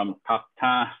 and from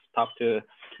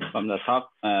from the top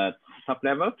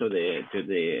level to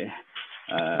the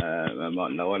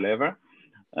lower level.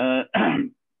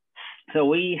 So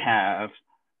we have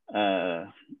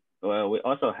we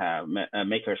also have a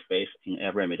makerspace in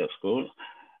every middle school.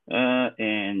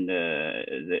 And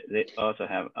they also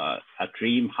have a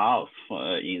dream house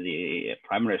in the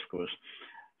primary schools,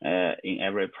 in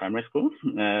every primary school.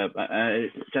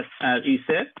 Just as you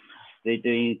said, they're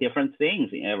doing different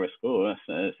things in every school.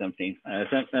 Some things,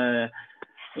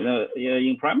 you know,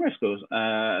 in primary schools,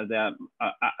 there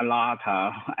are a lot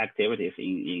of activities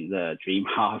in the dream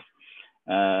house.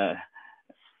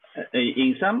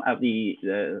 In some of the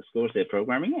schools, they're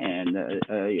programming, and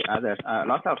others, a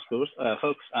lot of schools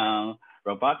focus on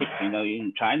robotics. You know,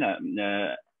 in China,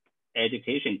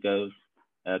 education goes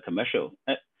commercial.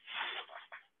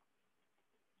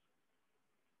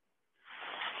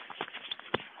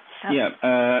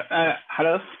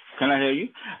 Hello, can I hear you?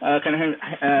 Can I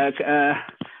hear?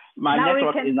 My now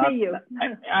network we can is not. See you.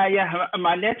 Yeah,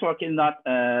 my network is not.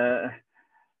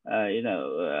 You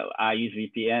know, I use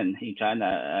VPN in China.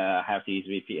 I have to use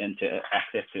VPN to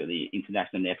access to the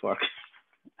international network.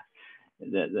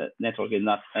 The network is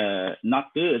not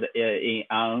good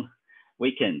on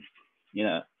weekends. You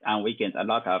know, on weekends, a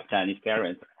lot of Chinese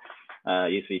parents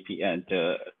use VPN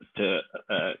to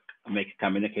make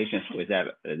communications with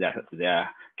their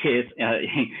kids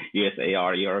in USA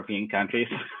or European countries.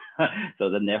 So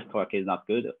the network is not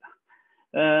good.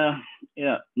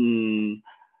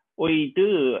 We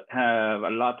do have a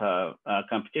lot of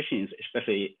competitions,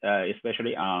 especially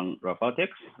on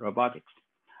robotics.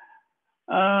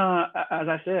 As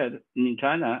I said, in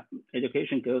China,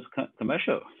 education goes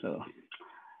commercial. So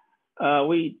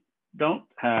We don't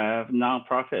have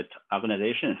nonprofit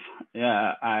organizations.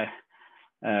 Yeah, I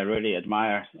really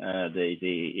admire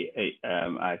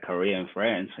my Korean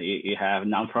friends. You have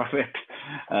nonprofit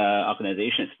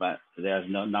organizations, but there's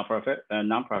no nonprofit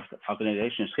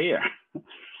organizations here.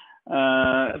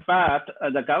 But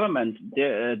the government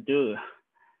do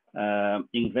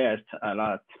invest a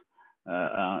lot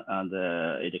on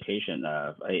the education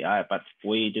of AI, but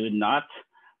we do not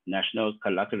national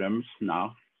curriculums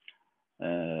now.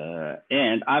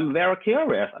 And I'm very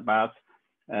curious about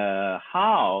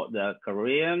how the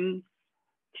Korean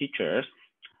teachers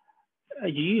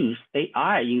use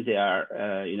AI in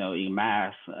their, in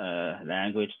math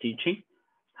language teaching.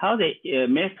 How they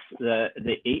mix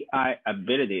the AI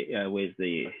ability with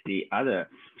the other,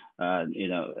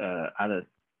 other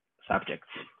subjects.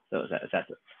 So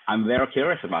that's I'm very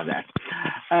curious about that.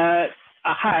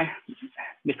 Hi,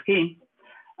 Ms. Kim.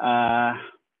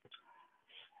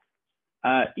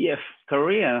 If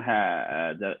Korea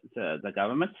the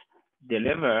government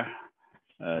deliver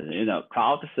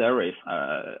cloud service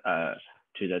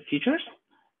to the teachers,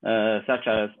 such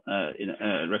as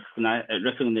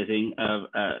recognizing of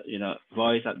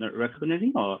voice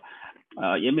recognition or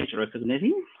image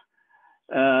recognition,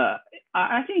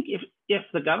 I think if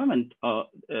the government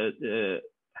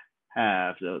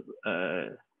have those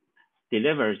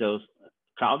deliver those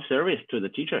cloud service to the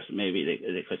teachers, maybe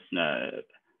they could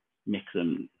mix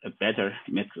them better,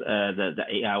 mix the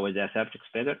AI with their subjects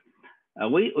better.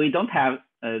 We don't have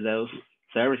those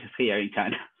services here in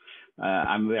China.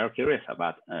 I'm very curious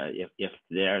about if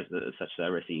there's such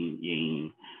service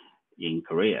in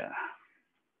Korea.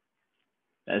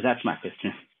 That's my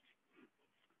question.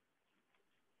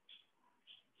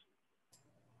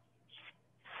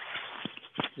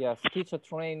 Yes, teacher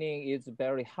training is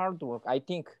very hard work. I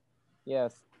think,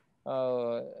 yes,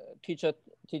 teacher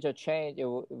change.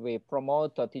 We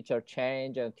promote a teacher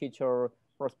change and teacher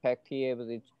perspective.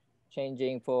 It's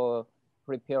changing for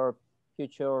prepare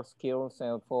future skills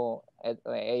and for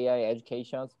AI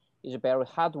educations is very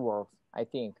hard work, I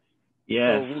think.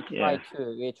 Yeah. So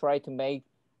we try to make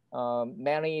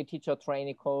many teacher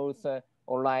training courses,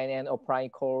 online and offline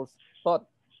course, but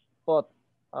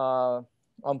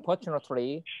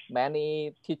unfortunately,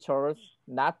 many teachers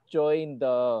not join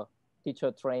the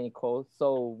teacher training course.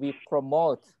 So we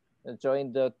promote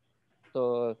join to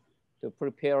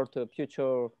prepare to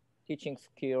future teaching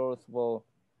skills for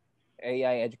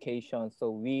AI education. So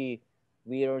we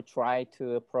will try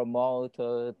to promote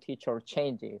teacher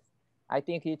changes. I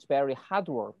think it's very hard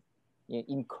work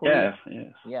in Korea.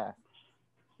 Yeah.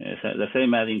 It's the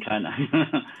same as in China.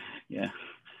 Yeah.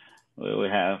 We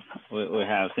have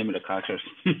similar cultures.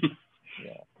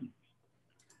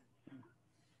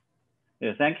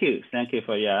 Yeah, thank you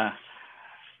for your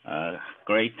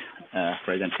great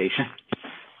presentation.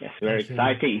 Yes, very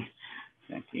exciting.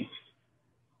 Thank you.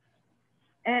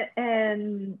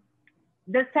 And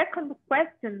the second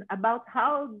question about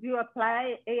how do you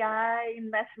apply AI in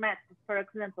mathematics, for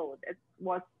example, that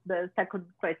was the second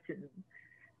question.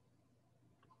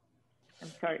 I'm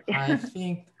sorry. I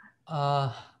think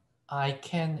I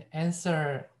can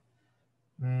answer.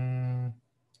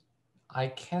 I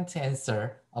can't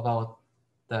answer about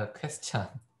the question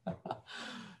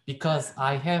because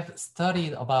I have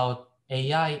studied about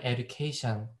AI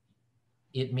education.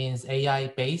 It means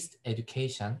AI-based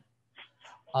education.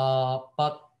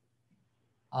 But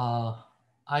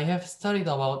I have studied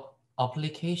about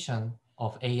application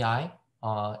of AI.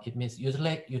 It means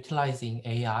utilizing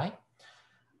AI.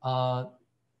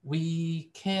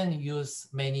 We can use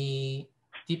many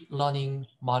deep learning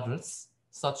models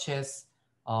such as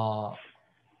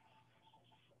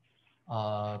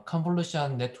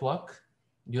convolution network,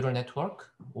 neural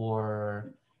network,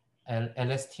 or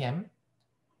LSTM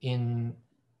in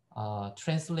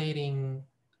translating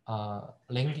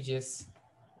languages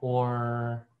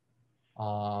or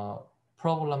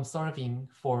problem solving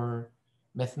for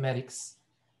mathematics.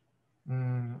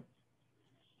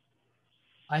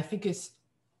 I think it's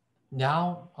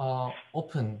now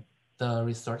open the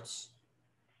research.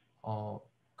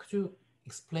 Could you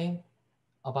explain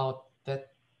about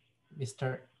that,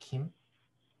 Mr. Kim,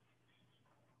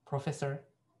 Professor?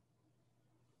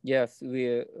 Yes,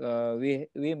 we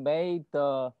made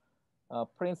the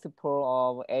principle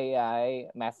of AI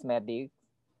mathematics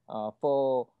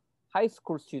for high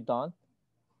school students,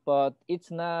 but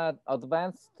it's not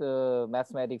advanced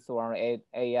mathematics or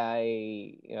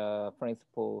AI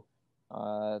principle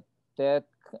that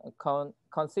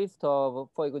consists of,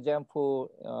 for example,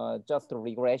 just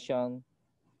regression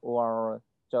or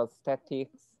just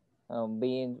statistics,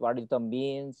 what is the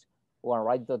means, or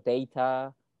what is the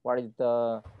data, what is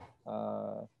the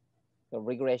the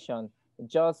regression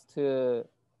just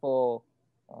for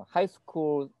high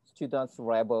school students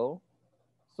level.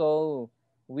 So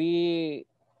we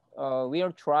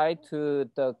will try to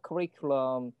the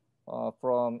curriculum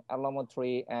from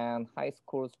elementary and high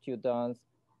school students,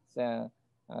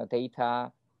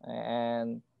 data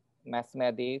and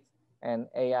mathematics and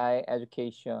AI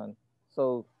education.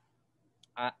 So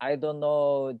I don't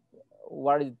know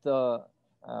what is the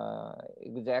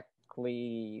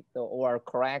exactly the or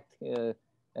correct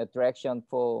direction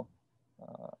for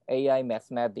AI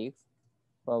mathematics,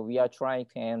 but we are trying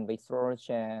to and research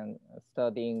and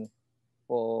studying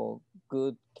for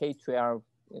good K-12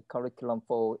 curriculum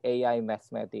for AI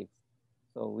mathematics.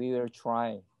 So we will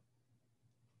try.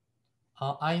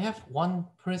 I have one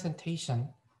presentation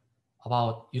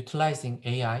about utilizing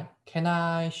AI. Can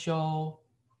I show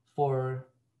for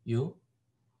you?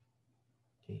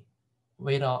 Okay,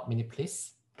 wait a minute,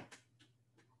 please.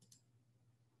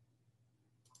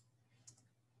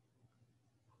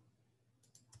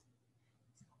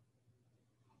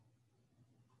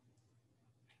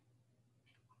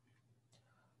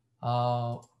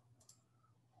 Okay.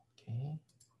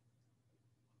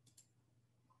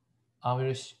 I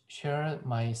will share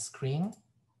my screen.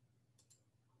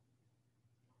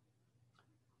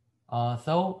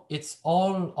 Though it's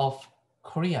all of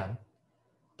Korean,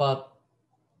 but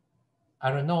I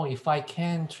don't know if I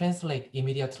can translate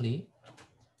immediately.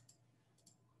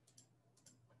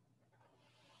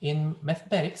 In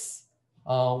mathematics,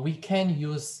 we can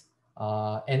use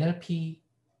NLP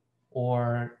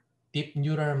or deep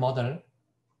neural model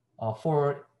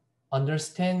for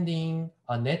understanding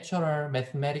natural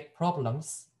mathematical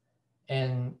problems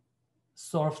and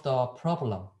solve the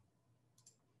problem.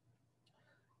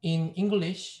 In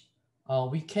English,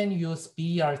 we can use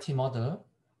BERT model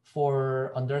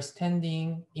for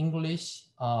understanding English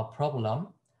problem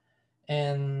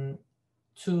and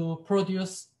to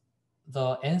produce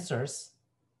the answers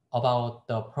about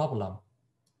the problem.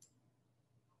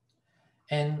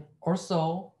 And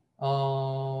also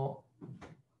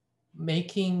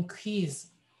making quiz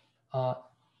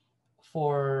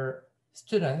for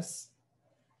students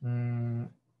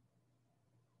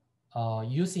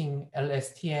using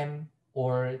LSTM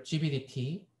or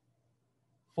GBDT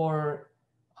for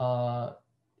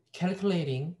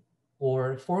calculating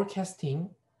or forecasting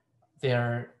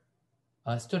their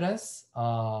students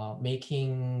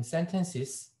making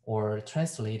sentences or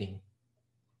translating.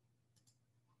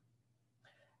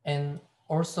 And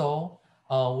also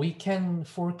we can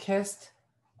forecast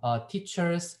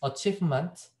teachers'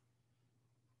 achievement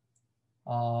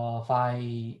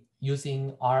by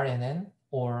using RNN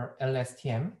or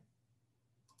LSTM.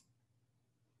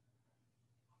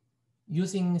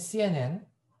 Using CNN,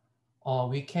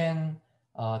 we can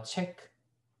check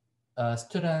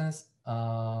students'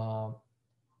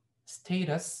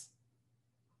 status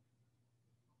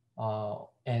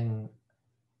and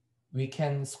we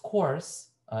can score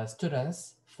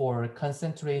students for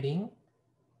concentrating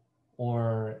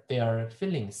or their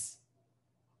feelings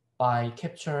by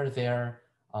capture their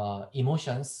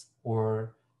emotions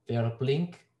or their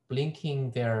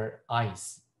blinking their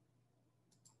eyes.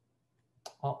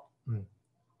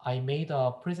 I made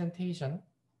a presentation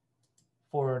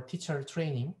for teacher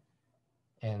training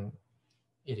and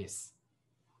it is.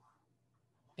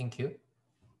 Thank you.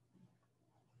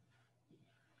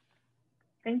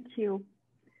 Thank you.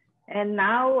 And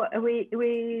now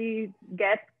we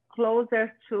get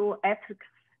closer to ethics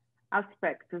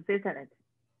aspects, isn't it?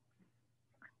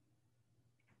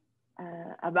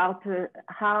 About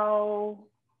how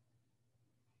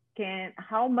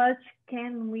much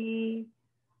can we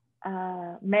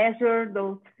measure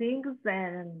those things,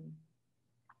 and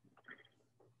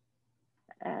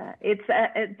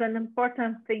it's an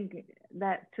important thing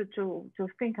that to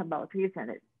think about, isn't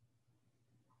it?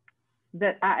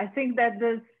 That I think that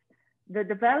the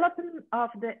development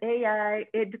of the AI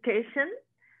education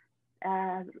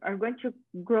is going to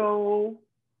grow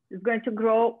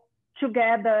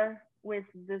together with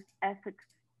this ethics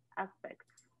aspect,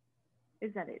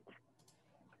 isn't it?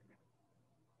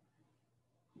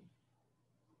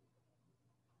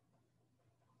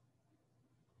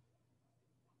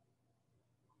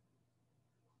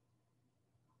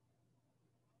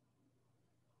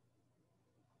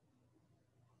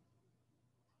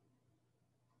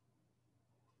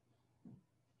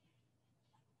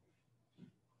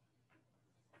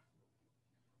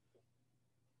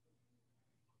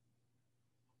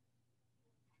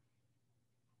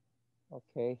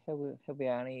 Okay, have we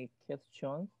any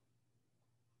questions?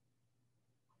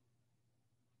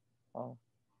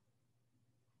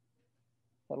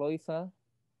 Hello, Isa.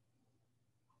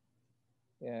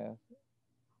 Yeah,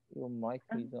 your mic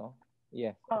is on.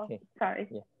 Yeah. Oh, Okay. sorry.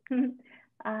 Yeah.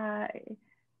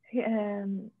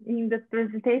 In the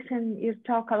presentation, you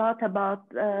talk a lot about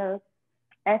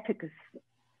ethics.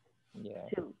 Yeah.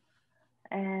 Too.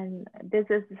 And this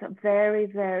is a very,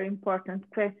 very important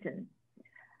question.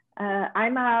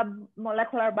 I'm a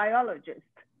molecular biologist.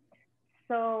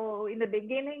 So in the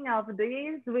beginning of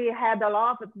this, we had a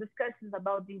lot of discussions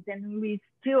about this, and we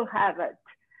still have it,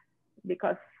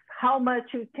 because how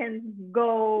much you can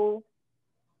go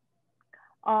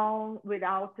on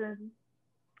without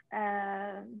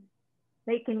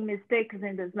making mistakes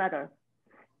in this matter.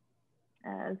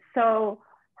 So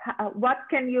what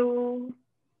can you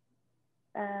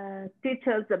teach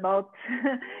us about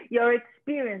your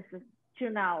experiences to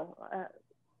now?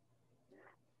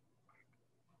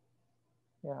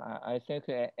 Yeah, I think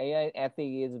AI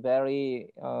ethics is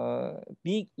very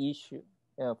big issue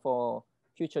for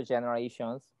future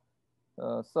generations.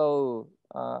 So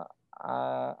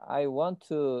I want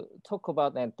to talk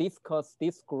about and discuss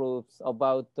these groups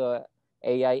about the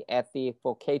AI ethics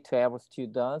for K-12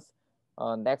 students,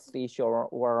 next issue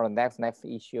or next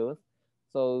issue.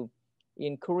 So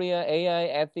in Korea, AI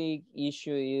ethics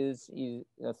issue is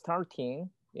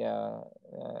starting. Yeah,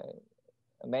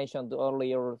 I mentioned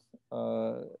earlier,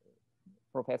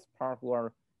 Professor Park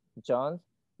or John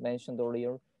mentioned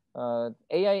earlier.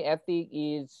 AI ethics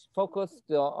is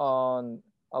focused on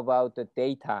about the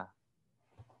data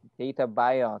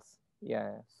bias.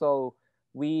 Yeah, so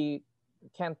we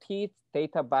can teach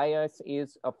data bias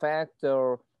is affect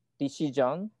the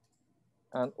decision,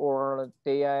 and or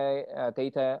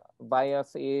data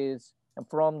bias is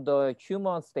from the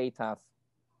human data.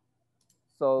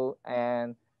 So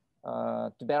and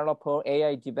AI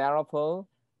developer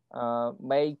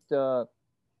make the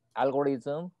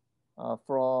algorithm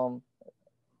from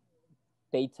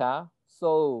data.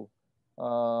 So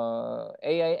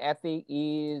AI ethics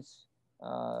is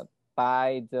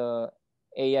by the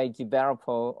AI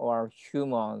developer or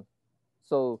human.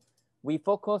 So we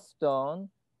focused on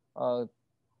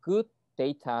good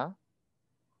data,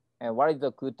 and what is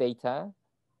the good data,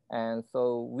 and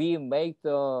so we make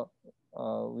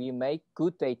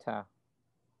good data.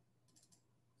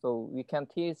 So we can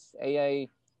teach AI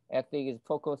ethics is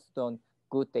focused on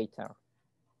good data.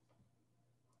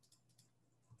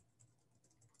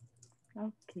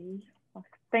 Okay,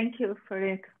 thank you for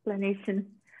the explanation.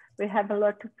 We have a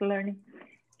lot of learning.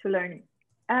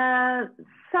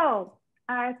 So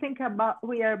I think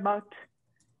we are about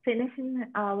finishing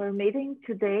our meeting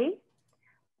today.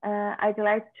 I'd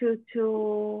like to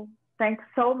thank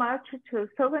so much to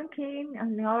Sylvan Kim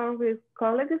and all his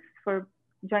colleagues for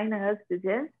joining us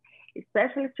today,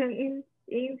 especially to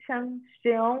In-seong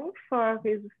Jeon for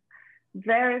his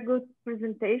very good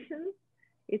presentation.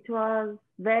 It was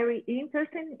very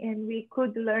interesting, and we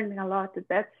could learn a lot.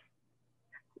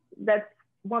 That's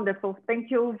wonderful.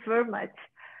 Thank you very much.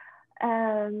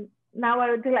 Now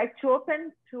I would like to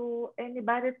open to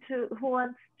anybody who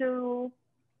wants to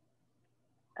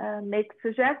make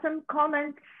suggestions,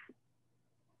 comments.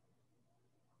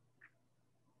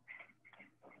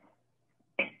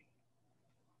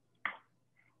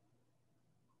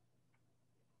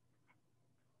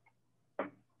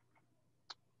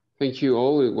 Thank you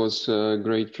all. It was a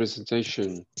great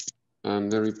presentation.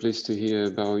 I'm very pleased to hear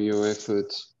about your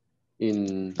efforts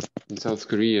in South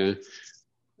Korea,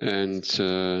 and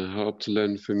hope to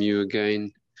learn from you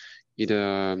again,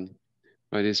 either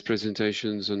by these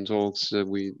presentations and talks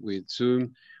with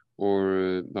Zoom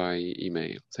or by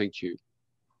email. Thank you.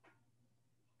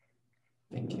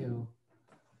 Thank you.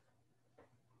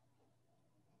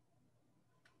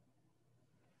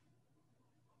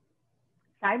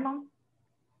 Simon?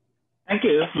 Thank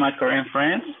you, my Korean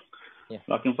friends. Yeah.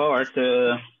 Looking forward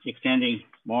to extending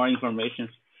more information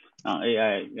on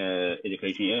AI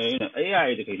education. You know,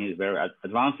 AI education is very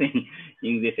advancing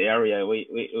in this area.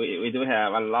 We do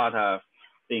have a lot of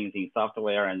things in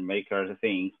software and maker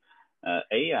things.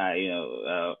 AI, you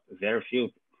know, very few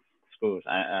schools.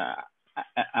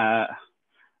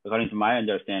 According to my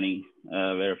understanding,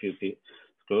 very few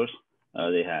schools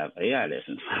they have AI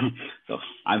lessons. So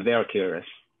I'm very curious.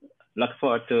 Look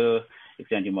forward to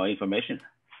exchanging more information.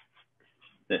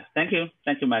 Thank you,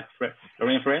 my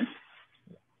Korean friends.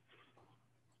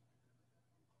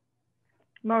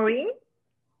 Maureen?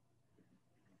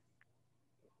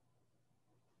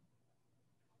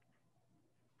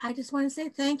 I just want to say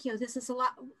thank you. This is a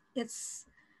lot. It's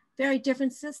a very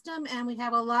different system, and we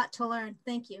have a lot to learn.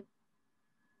 Thank you.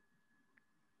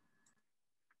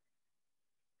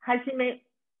 Hajime?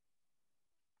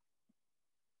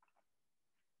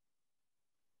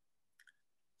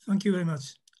 Thank you very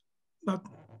much. but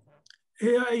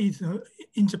AI is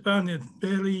in Japan is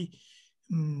very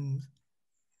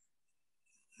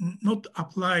not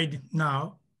applied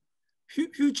now.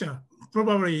 Future,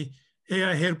 probably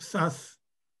AI helps us,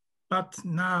 but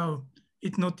now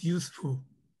it's not useful.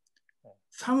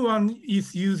 Someone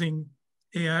is using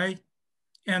AI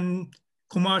and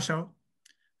commercial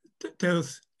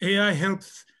tells AI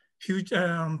helps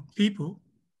future people,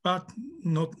 but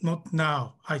not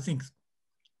now, I think.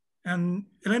 And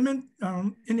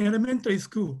in elementary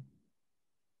school,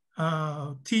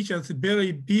 teachers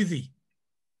very busy.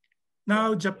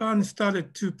 Now Japan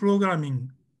started to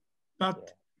programming,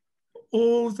 but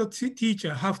all the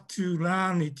teacher have to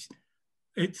learn it.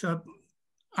 It's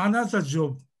another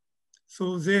job.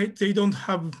 So they don't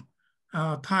have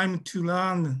time to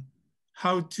learn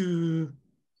how to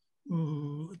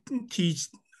teach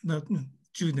the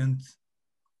students.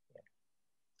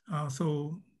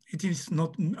 So it is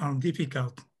not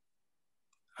difficult,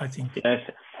 I think.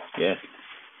 Yes, yes.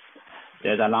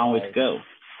 There's a long way to go.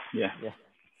 Yeah.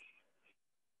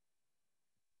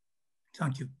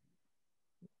 Thank you.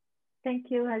 Thank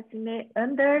you, Hajime.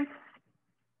 Anders,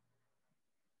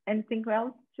 anything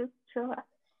else to show us?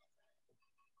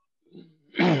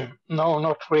 No,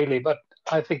 not really, but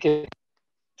I think it's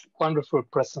a wonderful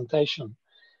presentation.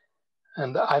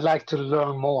 And I like to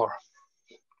learn more,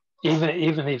 even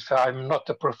if I'm not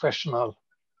a professional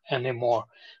anymore,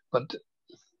 but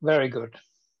very good.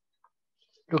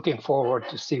 Looking forward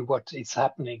to see what is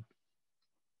happening.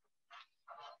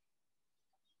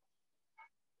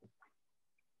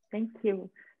 Thank you.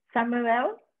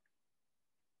 Samuel?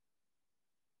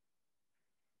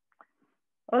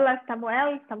 Hola,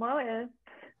 Samuel. Samuel.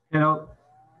 Hello.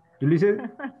 You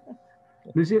listen?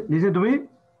 listen to me?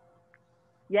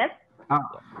 Yes.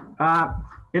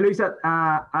 Eloisa,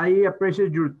 I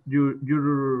appreciate your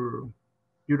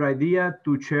idea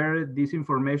to share this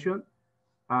information.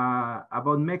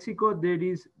 About Mexico,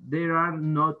 there are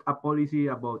not a policy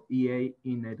about EA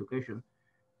in education.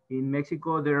 In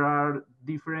Mexico, there are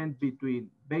different between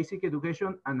basic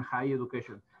education and high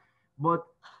education. But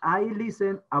I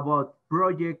listen about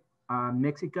project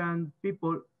Mexican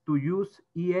people to use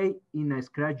EA in a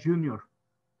Scratch Junior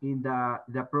in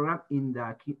the program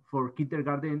for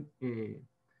kindergarten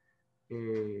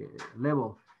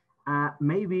level.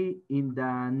 Maybe in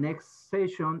the next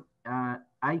session,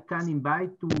 I can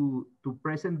invite to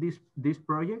present this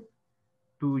project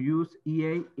to use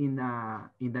EA in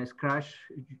the Scratch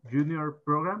Junior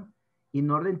program in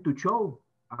order to show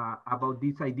about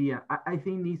this idea. I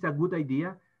think it's a good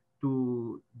idea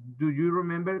to, do you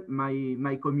remember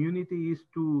my community is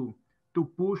to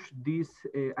push these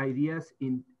ideas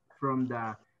from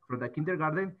the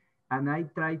kindergarten, and I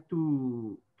try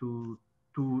to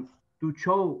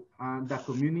show the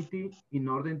community in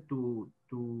order to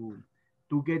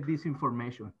get this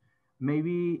information.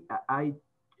 Maybe I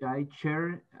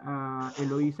share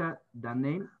Eloisa, the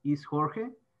name is Jorge.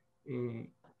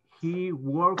 He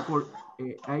worked for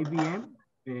IBM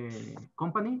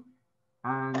company,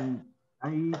 and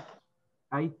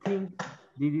I think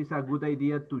this is a good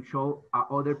idea to show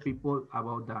other people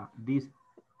about this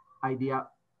idea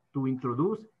to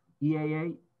introduce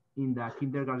EAA in the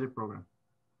kindergarten program.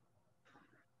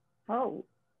 Oh,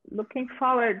 looking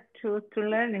forward to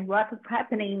learning what is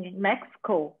happening in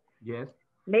Mexico. Yes.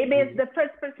 Maybe it's the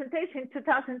first presentation in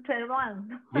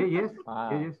 2021. Yes,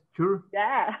 yes, sure.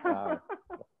 Yeah. Wow.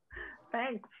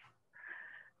 Thanks.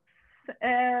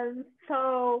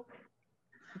 So,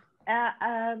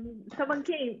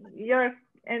 King, your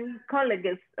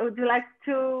colleagues, would you like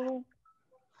to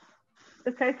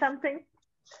say something?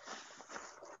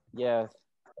 Yes.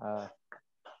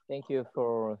 Thank you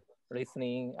for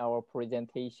listening our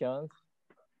presentations,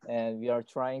 and we are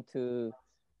trying to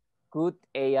good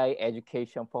AI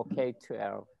education for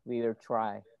K-12. We will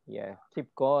try. Yeah,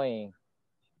 keep going.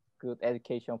 Good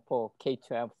education for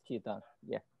K-12 students.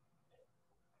 Yeah.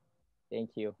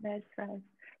 Thank you. That's right.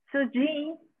 So,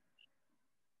 Jean.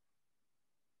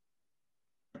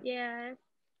 Yes.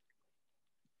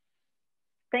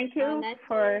 Thank you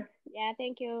for. Yeah,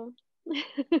 thank you.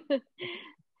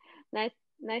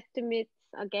 Nice to meet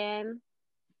again.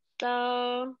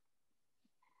 So,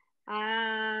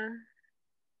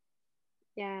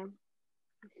 yeah,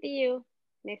 see you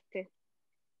next time.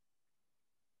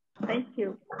 Thank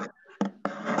you.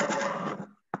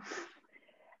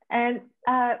 And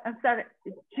I'm sorry,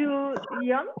 Jeon?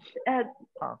 Yeah,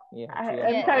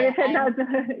 I'm sorry if I'm not.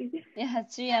 Yeah,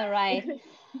 Jeon, right.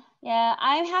 Yeah,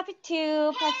 I'm happy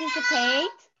to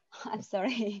participate. I'm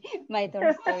sorry, my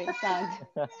daughter's story sound.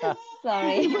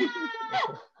 Sorry.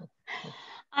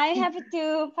 I'm happy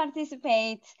to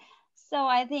participate. So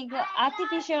I think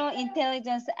artificial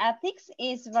intelligence ethics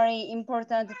is very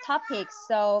important topic.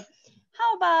 So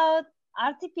how about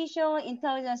artificial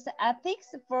intelligence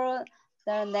ethics for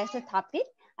the next topic?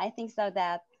 I think so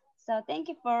that. So thank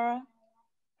you for.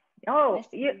 Oh,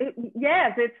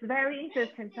 yes, it's very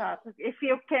interesting topic. If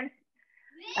you can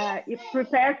you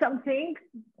prepare something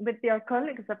with your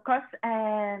colleagues, of course,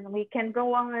 and we can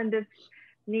go on in this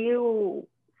new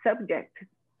subject.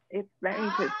 It's very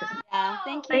interesting. Yeah,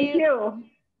 thank you. Thank you.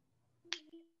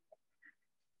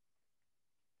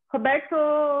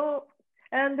 Roberto,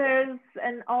 Anders,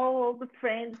 and all the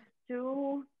friends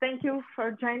too. Thank you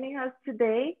for joining us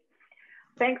today.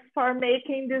 Thanks for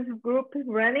making this group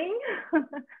running,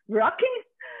 rocking.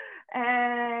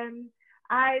 And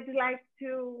I'd like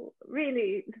to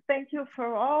really thank you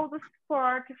for all the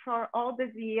support for all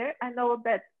this year. I know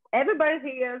that everybody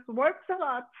here works a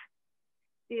lot.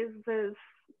 It is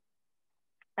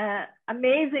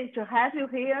amazing to have you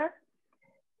here.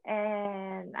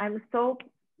 And I'm so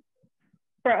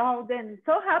proud and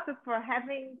so happy for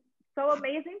having so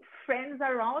amazing friends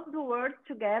around the world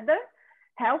together,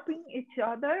 helping each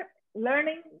other,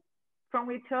 learning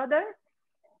from each other.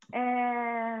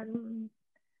 And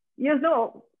you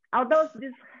know, although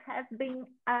this has been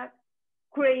a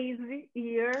crazy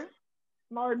year,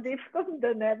 more difficult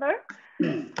than ever,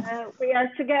 we are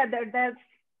together. That's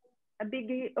a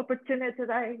big opportunity.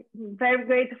 I'm very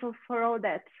grateful for all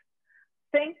that.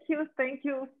 Thank you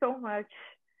so much.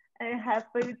 I'm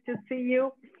happy to see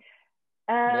you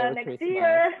next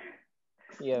year.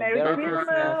 Yeah, Merry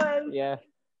Christmas. Yeah.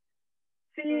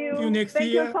 See you. next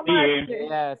Thank year. you so much.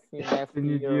 Yeah, see you next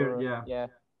year. Yeah.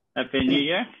 Happy New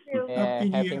Year. Yeah,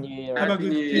 Happy New Year. Have a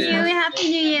good Christmas. Happy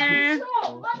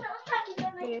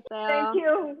New Year. Thank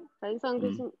you.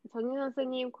 전인성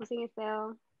선생님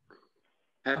고생했어요.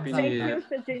 Happy New Thank Year. you,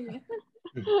 Virginia.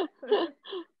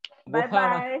 Bye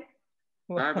bye.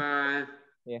 Bye bye.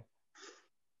 Yeah.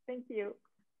 Thank you.